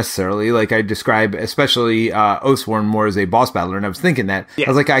those aren't necessarily, like, I describe especially Oathsworn more as a boss battler, and I was thinking that. Yeah. I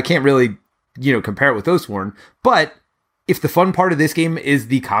was like, I can't really, compare it with Oathsworn. But if the fun part of this game is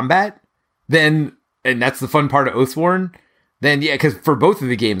the combat, then, and that's the fun part of Oathsworn, then yeah, because for both of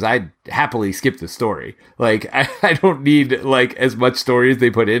the games, I'd happily skip the story. Like, I don't need, like, as much story as they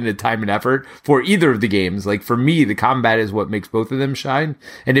put in and time and effort for either of the games. Like, for me, the combat is what makes both of them shine.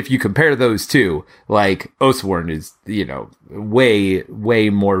 And if you compare those two, like, Oathsworn is, way, way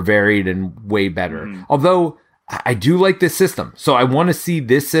more varied and way better. Mm. Although, I do like this system. So I want to see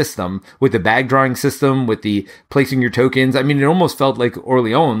this system with the bag drawing system, with the placing your tokens. I mean, it almost felt like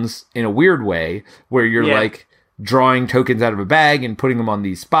Orleans in a weird way, where you're like drawing tokens out of a bag and putting them on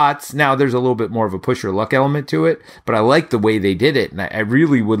these spots. Now there's a little bit more of a push your luck element to it, but I like the way they did it. And I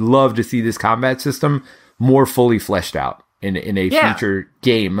really would love to see this combat system more fully fleshed out in a future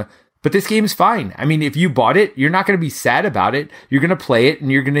game. But this game's fine. I mean, if you bought it, you're not going to be sad about it. You're going to play it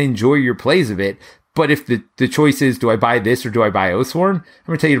and you're going to enjoy your plays of it. But if the choice is, do I buy this or do I buy Oathsworn? I'm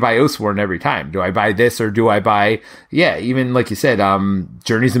going to tell you to buy Oathsworn every time. Do I buy this or do I buy, even like you said,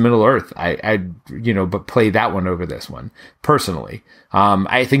 Journeys in Middle-earth. I'd but play that one over this one, personally.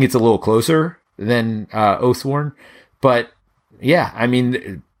 I think it's a little closer than Oathsworn. But, yeah, I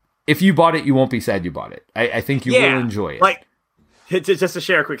mean, if you bought it, you won't be sad you bought it. I think you will enjoy it. Like, just to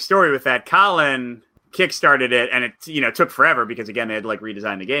share a quick story with that, Colin kickstarted it, and it took forever because, again, they had, like,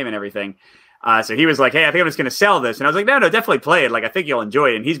 redesigned the game and everything. So he was like, "Hey, I think I'm just going to sell this." And I was like, no, definitely play it. Like, I think you'll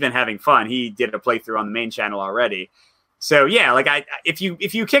enjoy it. And he's been having fun. He did a playthrough on the main channel already. So yeah, like if you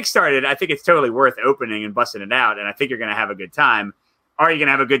kickstarted, I think it's totally worth opening and busting it out. And I think you're going to have a good time. Are you going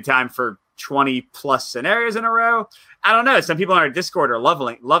to have a good time for 20 plus scenarios in a row? I don't know. Some people on our Discord are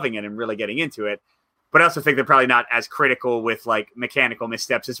loving it and really getting into it. But I also think they're probably not as critical with, like, mechanical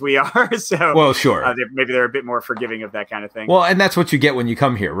missteps as we are. So, well, sure, maybe they're a bit more forgiving of that kind of thing. Well, and that's what you get when you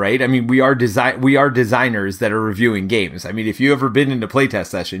come here, right? I mean, we are designers that are reviewing games. I mean, if you ever been in a playtest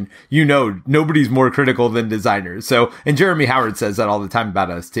session, nobody's more critical than designers. So, and Jeremy Howard says that all the time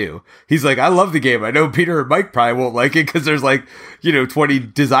about us too. He's like, "I love the game. I know Peter and Mike probably won't like it because there's 20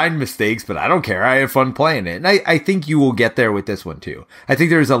 design mistakes, but I don't care. I have fun playing it." And I think you will get there with this one too. I think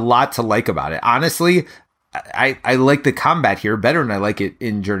there's a lot to like about it. Honestly, I like the combat here better than I like it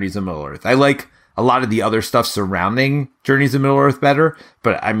in Journeys in Middle-earth. I like a lot of the other stuff surrounding Journeys in Middle-earth better,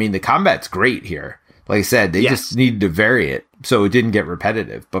 but I mean, the combat's great here. Like I said, they just needed to vary it so it didn't get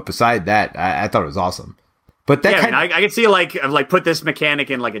repetitive. But beside that, I thought it was awesome. But that I can see like put this mechanic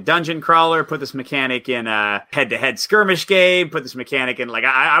in like a dungeon crawler, put this mechanic in a head-to-head skirmish game, put this mechanic in like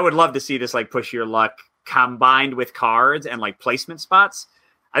I would love to see this like push your luck combined with cards and like placement spots.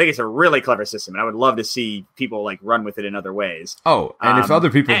 I think it's a really clever system, and I would love to see people like run with it in other ways. Oh, and if other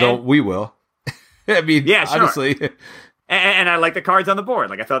people don't, we will. I mean, honestly. Sure. And I like the cards on the board.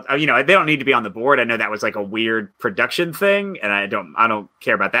 Like I thought, they don't need to be on the board. I know that was like a weird production thing, and I don't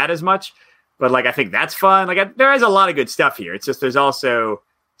care about that as much. But like I think that's fun. Like there is a lot of good stuff here. It's just there's also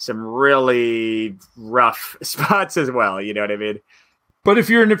some really rough spots as well. You know what I mean? But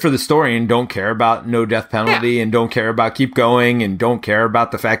if you're in it for the story and don't care about no death penalty and don't care about keep going and don't care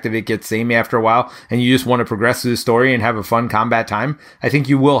about the fact that it gets samey after a while and you just want to progress through the story and have a fun combat time, I think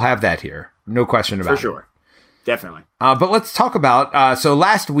you will have that here. No question about it. For sure. definitely. But let's talk about, so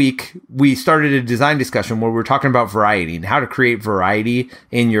last week we started a design discussion where we were talking about variety and how to create variety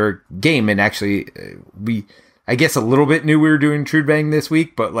in your game. And actually, I guess a little bit knew we were doing True Bang this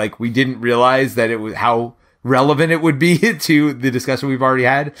week, but like we didn't realize that it was how relevant it would be to the discussion we've already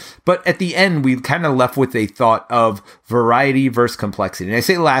had. But at the end, we kind of left with a thought of variety versus complexity. And I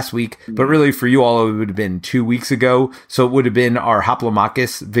say last week, but really for you all, it would have been 2 weeks ago. So it would have been our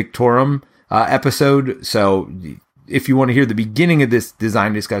Hoplomachus Victorum episode. So if you want to hear the beginning of this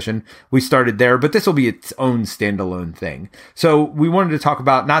design discussion, we started there, but this will be its own standalone thing. So we wanted to talk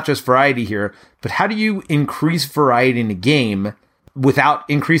about not just variety here, but how do you increase variety in a game without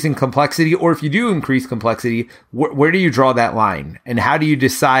increasing complexity? Or if you do increase complexity, where do you draw that line? And how do you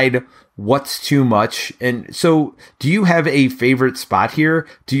decide what's too much? And so do you have a favorite spot here?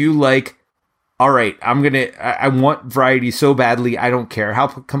 Do you like, all right, I want variety so badly, I don't care how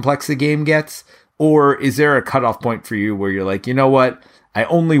complex the game gets? Or is there a cutoff point for you where you're like, you know what? I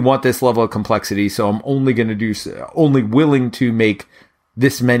only want this level of complexity, so I'm only willing to make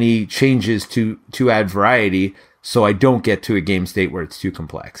this many changes to add variety, so I don't get to a game state where it's too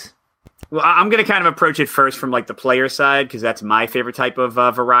complex. Well, I'm going to kind of approach it first from like the player side, because that's my favorite type of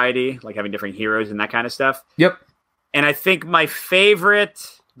variety, like having different heroes and that kind of stuff. Yep. And I think my favorite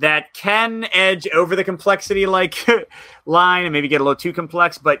that can edge over the complexity like line and maybe get a little too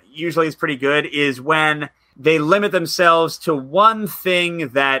complex, but usually is pretty good, is when they limit themselves to one thing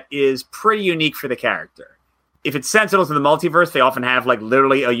that is pretty unique for the character. If it's Sentinels in the multiverse, they often have like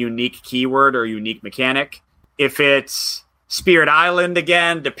literally a unique keyword or a unique mechanic. If it's Spirit Island,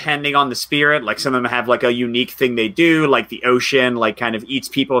 again, depending on the spirit, like some of them have like a unique thing they do, like the ocean, like kind of eats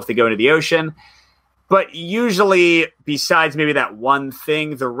people if they go into the ocean. But usually, besides maybe that one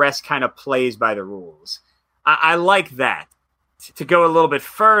thing, the rest kind of plays by the rules. I like that. To go a little bit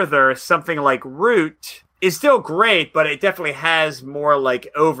further, something like Root is still great, but it definitely has more like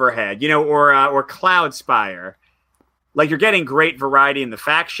overhead, or Cloud Spire. Like, you're getting great variety in the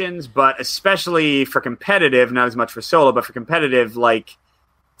factions, but especially for competitive, not as much for solo, but for competitive, like,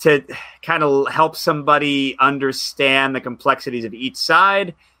 to kind of help somebody understand the complexities of each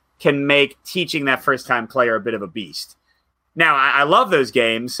side can make teaching that first-time player a bit of a beast. Now, I love those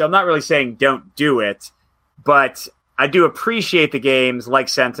games, so I'm not really saying don't do it, but I do appreciate the games like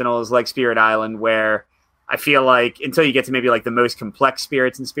Sentinels, like Spirit Island, where I feel like until you get to maybe like the most complex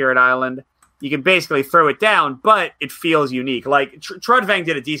spirits in Spirit Island, you can basically throw it down, but it feels unique. Like, Trudvang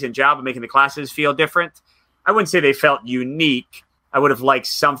did a decent job of making the classes feel different. I wouldn't say they felt unique. I would have liked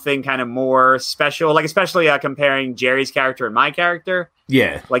something kind of more special, like especially comparing Jerry's character and my character.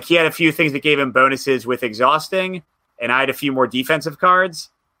 Yeah. Like, he had a few things that gave him bonuses with exhausting, and I had a few more defensive cards.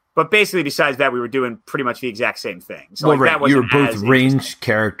 But basically, besides that, we were doing pretty much the exact same thing. So, well, like, right. that You were both ranged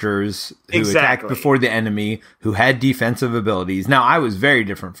characters who attacked before the enemy, who had defensive abilities. Now, I was very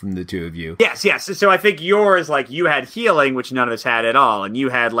different from the two of you. Yes. So I think yours, like, you had healing, which none of us had at all, and you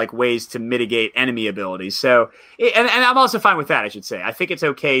had, like, ways to mitigate enemy abilities. So, and I'm also fine with that, I should say. I think it's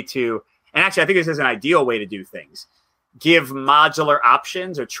okay to, and actually, I think this is an ideal way to do things. Give modular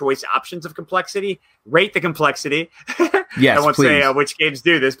options or choice options of complexity. Rate the complexity. Yes, I won't please. say which games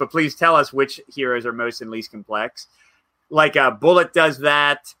do this, but please tell us which heroes are most and least complex. Like Bullet does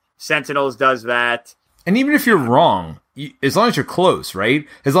that. Sentinels does that. And even if you're wrong, as long as you're close, right?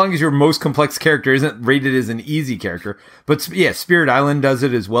 As long as your most complex character isn't rated as an easy character. But yeah, Spirit Island does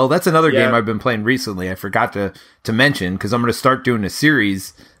it as well. That's another game I've been playing recently. I forgot to mention because I'm going to start doing a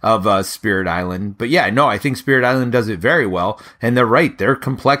series of Spirit Island. But yeah, no, I think Spirit Island does it very well. And they're right. Their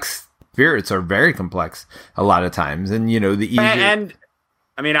complex spirits are very complex a lot of times. And, the easier... And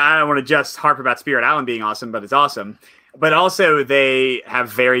I mean, I don't want to just harp about Spirit Island being awesome, but it's awesome. But also, they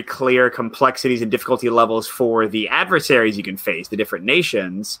have very clear complexities and difficulty levels for the adversaries you can face, the different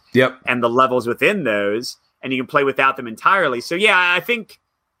nations, and the levels within those, and you can play without them entirely. So, yeah, I think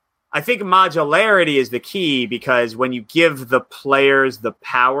modularity is the key, because when you give the players the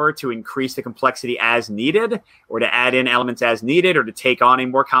power to increase the complexity as needed, or to add in elements as needed, or to take on a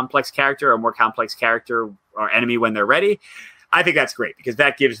more complex character or enemy when they're ready, I think that's great, because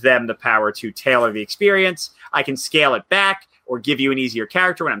that gives them the power to tailor the experience. I can scale it back or give you an easier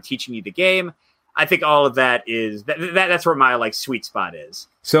character when I'm teaching you the game. I think all of that is that's where my sweet spot is.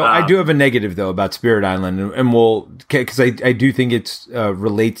 So I do have a negative though about Spirit Island, and because I do think it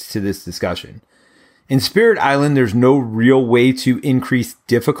relates to this discussion. In Spirit Island, there's no real way to increase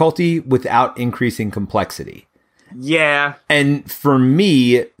difficulty without increasing complexity. Yeah. And for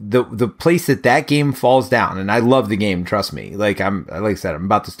me, the place that game falls down, and I love the game, trust me. Like I said, I'm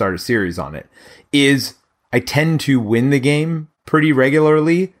about to start a series on it, is I tend to win the game pretty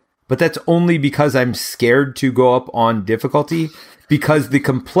regularly, but that's only because I'm scared to go up on difficulty because the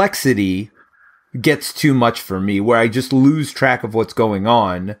complexity gets too much for me where I just lose track of what's going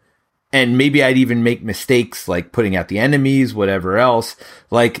on. And maybe I'd even make mistakes like putting out the enemies, whatever else.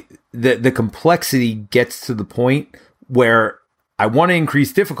 Like the complexity gets to the point where I want to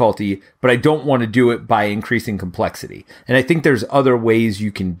increase difficulty, but I don't want to do it by increasing complexity. And I think there's other ways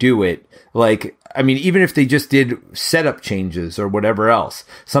you can do it. Like, I mean, even if they just did setup changes or whatever else,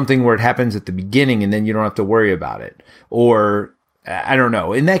 something where it happens at the beginning and then you don't have to worry about it. Or, I don't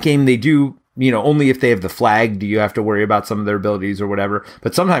know. In that game, they do, only if they have the flag do you have to worry about some of their abilities or whatever.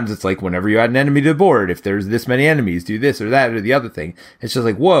 But sometimes it's like whenever you add an enemy to the board, if there's this many enemies, do this or that or the other thing. It's just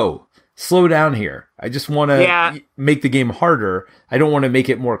like, whoa. Slow down here. I just want to make the game harder. I don't want to make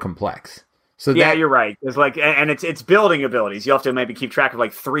it more complex. So you're right. It's like, and it's building abilities. You have to maybe keep track of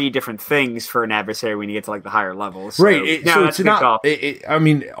like 3 different things for an adversary when you get to like the higher levels. So, right. So it's not. I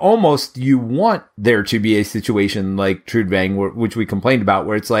mean, almost you want there to be a situation like Trudvang, which we complained about,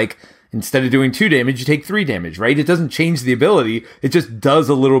 where it's like instead of doing 2 damage, you take 3 damage. Right. It doesn't change the ability. It just does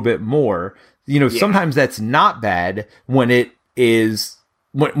a little bit more. Sometimes that's not bad when it is.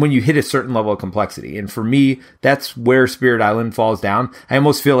 When you hit a certain level of complexity. And for me, that's where Spirit Island falls down. I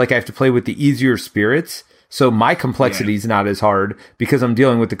almost feel like I have to play with the easier spirits. So my complexity is not as hard because I'm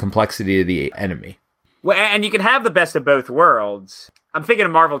dealing with the complexity of the enemy. Well, and you can have the best of both worlds. I'm thinking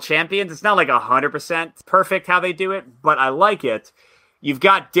of Marvel Champions. It's not like 100% perfect how they do it, but I like it. You've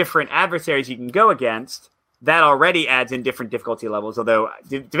got different adversaries you can go against. That already adds in different difficulty levels. Although,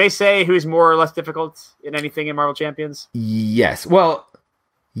 do they say who's more or less difficult in anything in Marvel Champions? Yes. Well,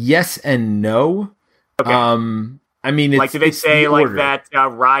 yes and no. Okay. I mean, do they say like that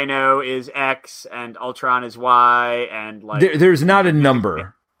Rhino is X and Ultron is Y and like there's not a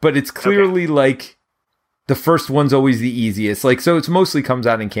number, but it's clearly like the first one's always the easiest. Like, so it's mostly comes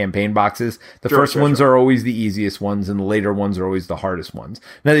out in campaign boxes. The first ones are always the easiest ones, and the later ones are always the hardest ones.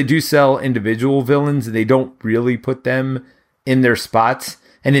 Now they do sell individual villains. They don't really put them in their spots.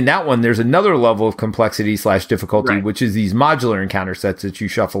 And in that one, there's another level of complexity / difficulty, which is these modular encounter sets that you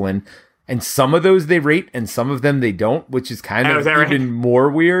shuffle in. And some of those they rate and some of them they don't, which is kind of even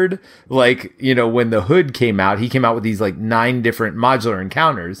more weird. Like, when the Hood came out, he came out with these like 9 different modular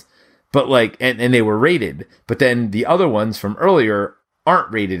encounters, but like, and they were rated. But then the other ones from earlier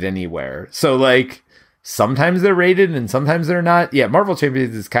aren't rated anywhere. So like, sometimes they're rated and sometimes they're not. Yeah, Marvel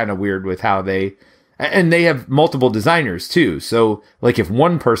Champions is kind of weird with how and they have multiple designers too. So like if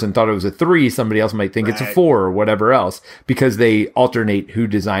one person thought it was a 3, somebody else might think it's a 4 or whatever else because they alternate who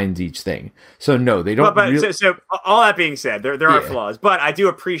designs each thing. So no, they don't. So all that being said, there are flaws, but I do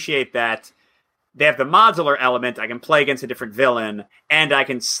appreciate that they have the modular element. I can play against a different villain and I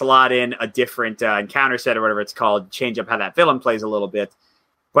can slot in a different encounter set or whatever it's called, change up how that villain plays a little bit.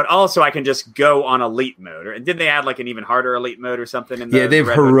 But also I can just go on elite mode. And didn't they add like an even harder elite mode or something? They have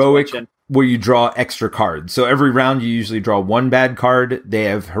heroic where you draw extra cards. So every round you usually draw 1 bad card. They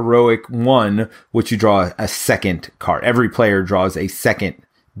have heroic 1, which you draw a second card. Every player draws a second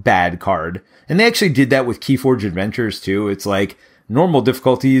bad card. And they actually did that with Keyforge Adventures too. It's like normal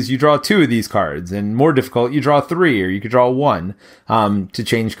difficulties, you draw 2 of these cards. And more difficult, you draw 3 or you could draw 1 to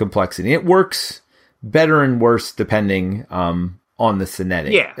change complexity. It works better and worse depending on the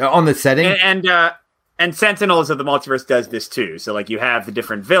setting. On the setting. And Sentinels of the Multiverse does this too. So like you have the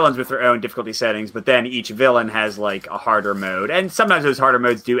different villains with their own difficulty settings, but then each villain has like a harder mode. And sometimes those harder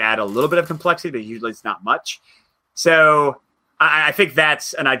modes do add a little bit of complexity, but usually it's not much. So I think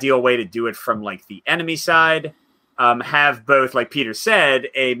that's an ideal way to do it from like the enemy side. Have both, like Peter said,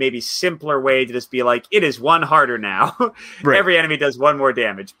 a maybe simpler way to just be like, it is 1 harder now. Every enemy does 1 more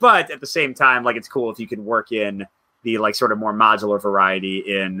damage. But at the same time, like it's cool if you can work in the like sort of more modular variety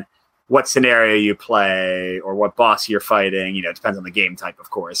in what scenario you play or what boss you're fighting. It depends on the game type, of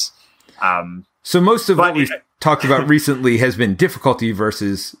course. So most of what we've talked about recently has been difficulty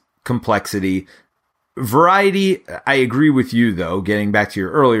versus complexity. Variety, I agree with you, though, getting back to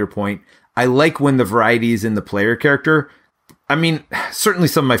your earlier point. I like when the variety is in the player character. I mean, certainly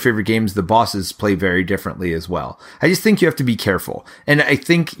some of my favorite games, the bosses play very differently as well. I just think you have to be careful. And I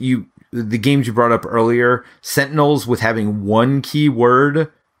think the games you brought up earlier, Sentinels with having 1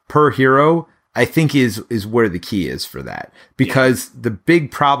 keyword per hero, I think is where the key is for that. Because the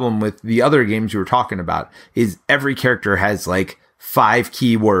big problem with the other games you were talking about is every character has like 5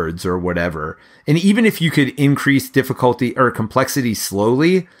 keywords or whatever. And even if you could increase difficulty or complexity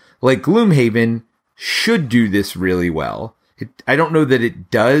slowly, like Gloomhaven should do this really well. I don't know that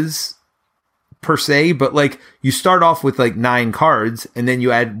it does per se, but like you start off with like 9 cards and then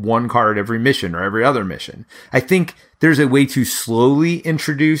you add 1 card every mission or every other mission. I think there's a way to slowly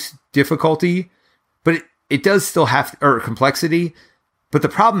introduce difficulty, but it does still have, or complexity. But the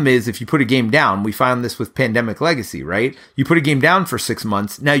problem is, if you put a game down, we found this with Pandemic Legacy, right? You put a game down for 6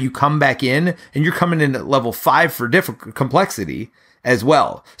 months. Now you come back in and you're coming in at level 5 for complexity as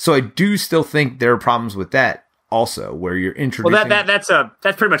well. So I do still think there are problems with that also, where you're introducing. Well,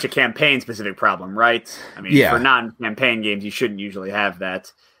 that's pretty much a campaign specific problem, right? I mean, for non-campaign games, you shouldn't usually have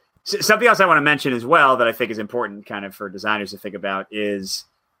that. Something else I want to mention as well that I think is important kind of for designers to think about is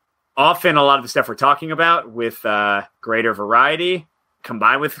often a lot of the stuff we're talking about with greater variety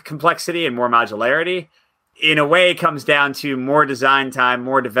combined with complexity and more modularity, in a way, comes down to more design time,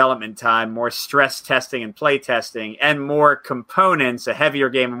 more development time, more stress testing and play testing, and more components, a heavier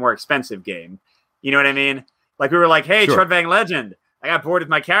game, a more expensive game. You know what I mean? Like we were like, hey, sure. Trudvang Legend, I got bored with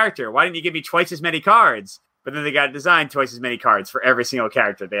my character. Why didn't you give me twice as many cards? But then they got to design twice as many cards for every single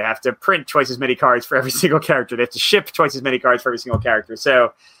character. They have to print twice as many cards for every single character. They have to ship twice as many cards for every single character.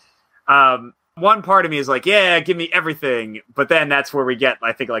 So one part of me is like, yeah, give me everything. But then that's where we get,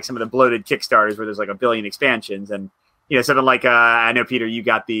 I think, like some of the bloated Kickstarters where there's like 1 billion expansions. And, you know, something like, I know, Peter, you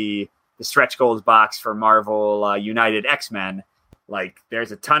got the stretch goals box for Marvel United X-Men. Like,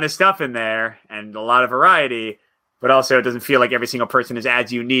 there's a ton of stuff in there and a lot of variety. But also it doesn't feel like every single person is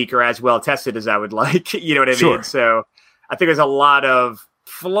as unique or as well-tested as I would like. You know what I mean? So I think there's a lot of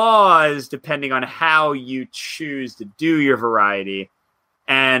flaws depending on how you choose to do your variety.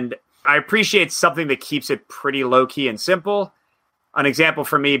 And I appreciate something that keeps it pretty low-key and simple. An example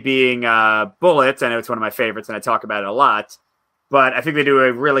for me being Bullet. I know it's one of my favorites, and I talk about it a lot. But I think they do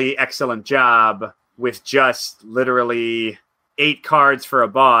a really excellent job with just literally 8 cards for a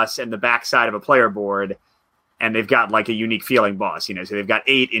boss and the backside of a player board. And they've got like a unique feeling boss, you know, so they've got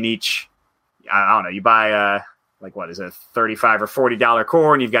 8 in each. I don't know. You buy like what is a $35 or $40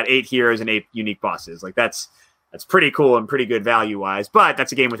 core, and you've got 8 heroes and 8 unique bosses. Like that's pretty cool and pretty good value wise. But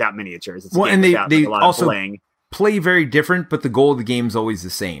that's a game without miniatures. It's a game without, they like, a lot also of bling. Play very different, but the goal of the game is always the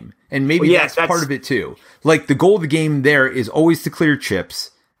same. And maybe that's part of it too. Like the goal of the game there is always to clear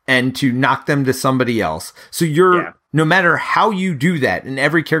chips and to knock them to somebody else. So you're. No matter how you do that, and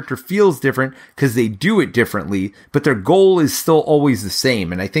every character feels different because they do it differently, but their goal is still always the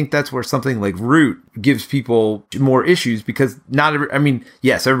same. And I think that's where something like Root gives people more issues because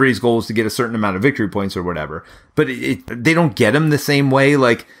yes, everybody's goal is to get a certain amount of victory points or whatever, but they don't get them the same way.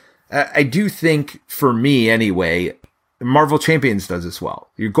 Like, I do think, for me anyway, Marvel Champions does this well.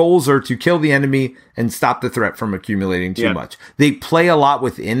 Your goals are to kill the enemy and stop the threat from accumulating too much. They play a lot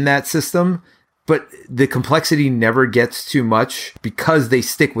within that system, but the complexity never gets too much because they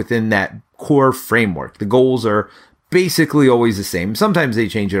stick within that core framework. The goals are basically always the same. Sometimes they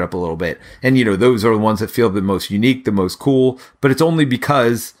change it up a little bit. And, you know, those are the ones that feel the most unique, the most cool. But it's only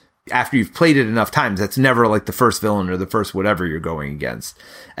because after you've played it enough times, that's never like the first villain or the first whatever you're going against.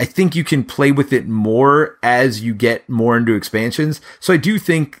 I think you can play with it more as you get more into expansions. So I do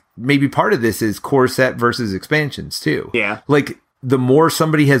think maybe part of this is core set versus expansions too. Yeah. Like, the more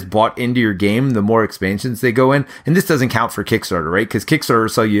somebody has bought into your game, the more expansions they go in. And this doesn't count for Kickstarter, right? Because Kickstarter will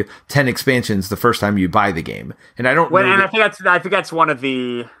sell you 10 expansions the first time you buy the game. And I don't know. And I think that's one of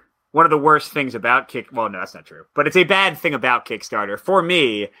the worst things about well, no, that's not true. But it's a bad thing about Kickstarter. For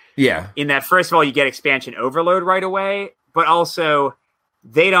me, in that, first of all, you get expansion overload right away. But also,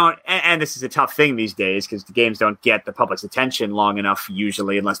 they don't, and this is a tough thing these days because the games don't get the public's attention long enough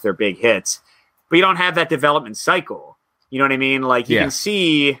usually unless they're big hits. But you don't have that development cycle. You know what I mean? Like, you can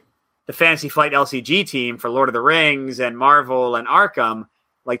see the Fantasy Flight LCG team for Lord of the Rings and Marvel and Arkham,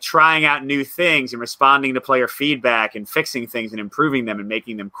 like, trying out new things and responding to player feedback and fixing things and improving them and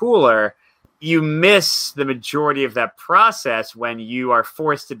making them cooler. You miss the majority of that process when you are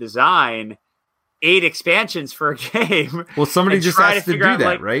forced to design 8 expansions for a game. Well, somebody just has to do that,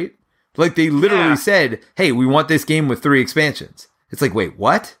 like, right? Like, they literally said, hey, we want this game with 3 expansions. It's like, wait,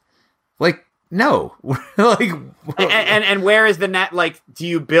 what? Like, no. Like, and where is the net? Like, do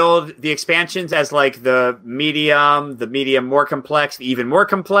you build the expansions as like the medium more complex, the even more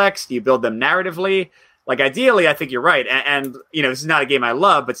complex? Do you build them narratively? Like, ideally, I think you're right. And you know, this is not a game I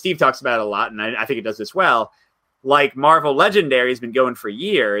love, but Steve talks about it a lot, and I think it does this well. Like, Marvel Legendary has been going for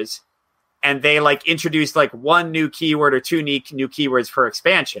years, and they like introduced like 1 new keyword or 2 new keywords per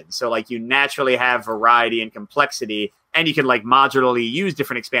expansion. So like, you naturally have variety and complexity. And you can like modularly use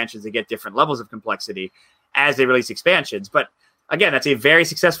different expansions to get different levels of complexity as they release expansions. But again, that's a very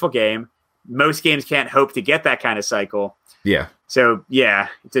successful game. Most games can't hope to get that kind of cycle. Yeah. So yeah,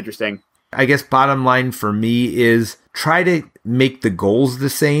 it's interesting. I guess bottom line for me is try to make the goals the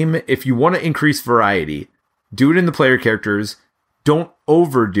same. If you want to increase variety, do it in the player characters. Don't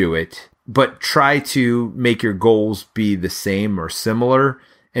overdo it, but try to make your goals be the same or similar,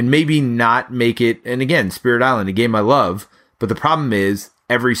 and maybe not make it. And again, Spirit Island, a game I love, but the problem is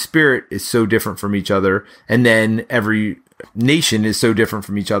every spirit is so different from each other, and then every nation is so different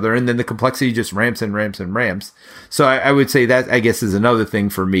from each other, and then the complexity just ramps and ramps and ramps. So I would say that, I guess, is another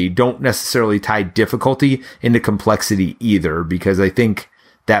thing for me. Don't necessarily tie difficulty into complexity either, because I think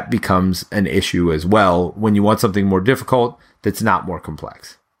that becomes an issue as well when you want something more difficult that's not more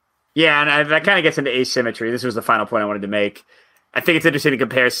complex. Yeah, and that kind of gets into asymmetry. This was the final point I wanted to make. I think it's interesting to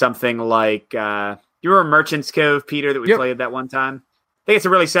compare something like, you remember Merchant's Cove, Peter, that we played that one time? I think it's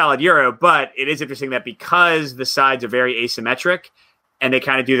a really solid Euro, but it is interesting that because the sides are very asymmetric and they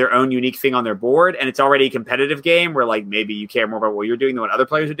kind of do their own unique thing on their board, and it's already a competitive game where like maybe you care more about what you're doing than what other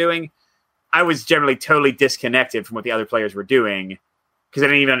players are doing, I was generally totally disconnected from what the other players were doing because I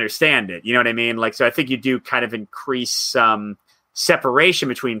didn't even understand it. You know what I mean? Like, so I think you do kind of increase some separation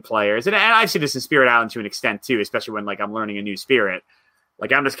between players. And I've seen this in Spirit Island to an extent too, especially when like I'm learning a new spirit.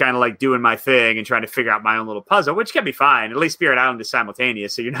 Like I'm just kind of like doing my thing and trying to figure out my own little puzzle, which can be fine. At least Spirit Island is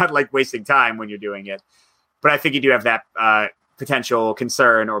simultaneous, so you're not like wasting time when you're doing it. But I think you do have that potential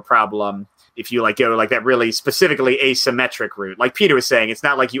concern or problem if you like go like that really specifically asymmetric route. Like Peter was saying, it's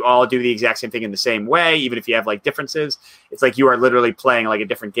not like you all do the exact same thing in the same way, even if you have like differences. It's like you are literally playing like a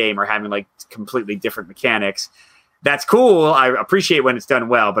different game or having like completely different mechanics. That's cool. I appreciate when it's done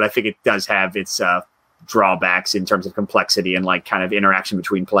well, but I think it does have its drawbacks in terms of complexity and like kind of interaction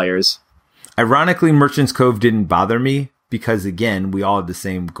between players. Ironically, Merchant's Cove didn't bother me because, again, we all had the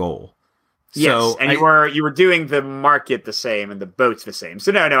same goal. Yes, and you were doing the market the same and the boats the same.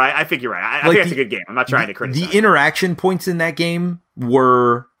 So no, I think you're right. I think that's a good game. I'm not trying to criticize. The interaction points in that game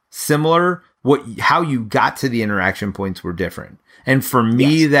were similar. How you got to the interaction points were different. And for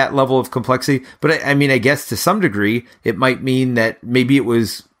me, that level of complexity, but I mean, I guess to some degree, it might mean that maybe it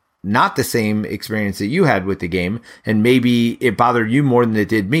was not the same experience that you had with the game, and maybe it bothered you more than it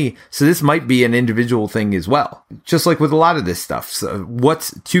did me. So this might be an individual thing as well. Just like with a lot of this stuff. So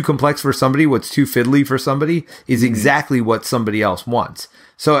what's too complex for somebody, what's too fiddly for somebody is exactly what somebody else wants.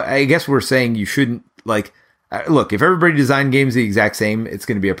 So I guess we're saying you shouldn't like, look, if everybody designed games the exact same, it's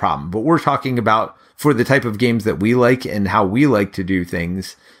going to be a problem. But we're talking about for the type of games that we like and how we like to do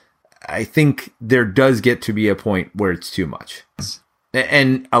things, I think there does get to be a point where it's too much.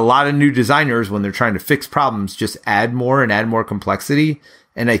 And a lot of new designers, when they're trying to fix problems, just add more and add more complexity.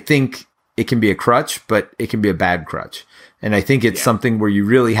 And I think it can be a crutch, but it can be a bad crutch. And I think it's something where you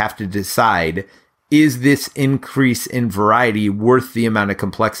really have to decide, is this increase in variety worth the amount of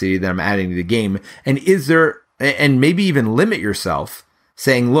complexity that I'm adding to the game? And is there, and maybe even limit yourself,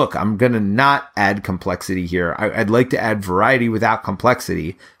 saying, look, I'm going to not add complexity here. I'd like to add variety without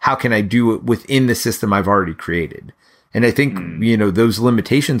complexity. How can I do it within the system I've already created? And I think, those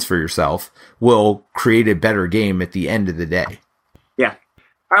limitations for yourself will create a better game at the end of the day. Yeah.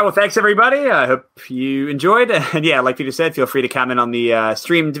 All right. Well, thanks, everybody. I hope you enjoyed. And yeah, like Peter said, feel free to comment on the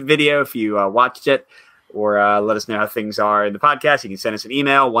streamed video if you watched it, or let us know how things are in the podcast. You can send us an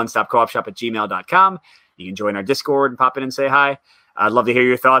email, onestopcoopshop@gmail.com. You can join our Discord and pop in and say hi. I'd love to hear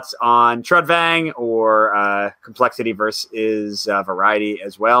your thoughts on Trudvang or complexity versus variety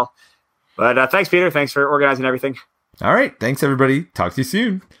as well. But thanks, Peter. Thanks for organizing everything. All right. Thanks, everybody. Talk to you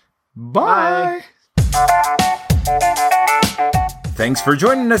soon. Bye. Thanks for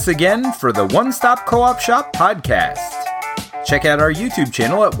joining us again for the One Stop Co-op Shop podcast. Check out our YouTube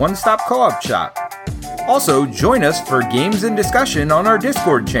channel at One Stop Co-op Shop. Also, join us for games and discussion on our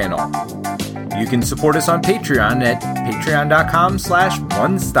Discord channel. You can support us on Patreon at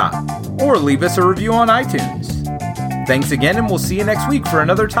patreon.com/onestop or leave us a review on iTunes. Thanks again, and we'll see you next week for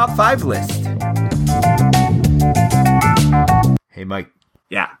another Top 5 list. Hey, Mike.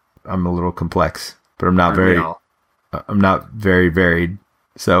 Yeah. I'm a little complex, but I'm not very varied,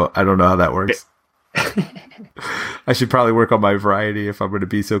 so I don't know how that works. I should probably work on my variety if I'm going to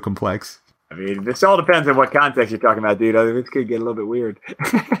be so complex. I mean, this all depends on what context you're talking about, dude. This could get a little bit weird.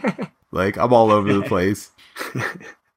 Like, I'm all over the place.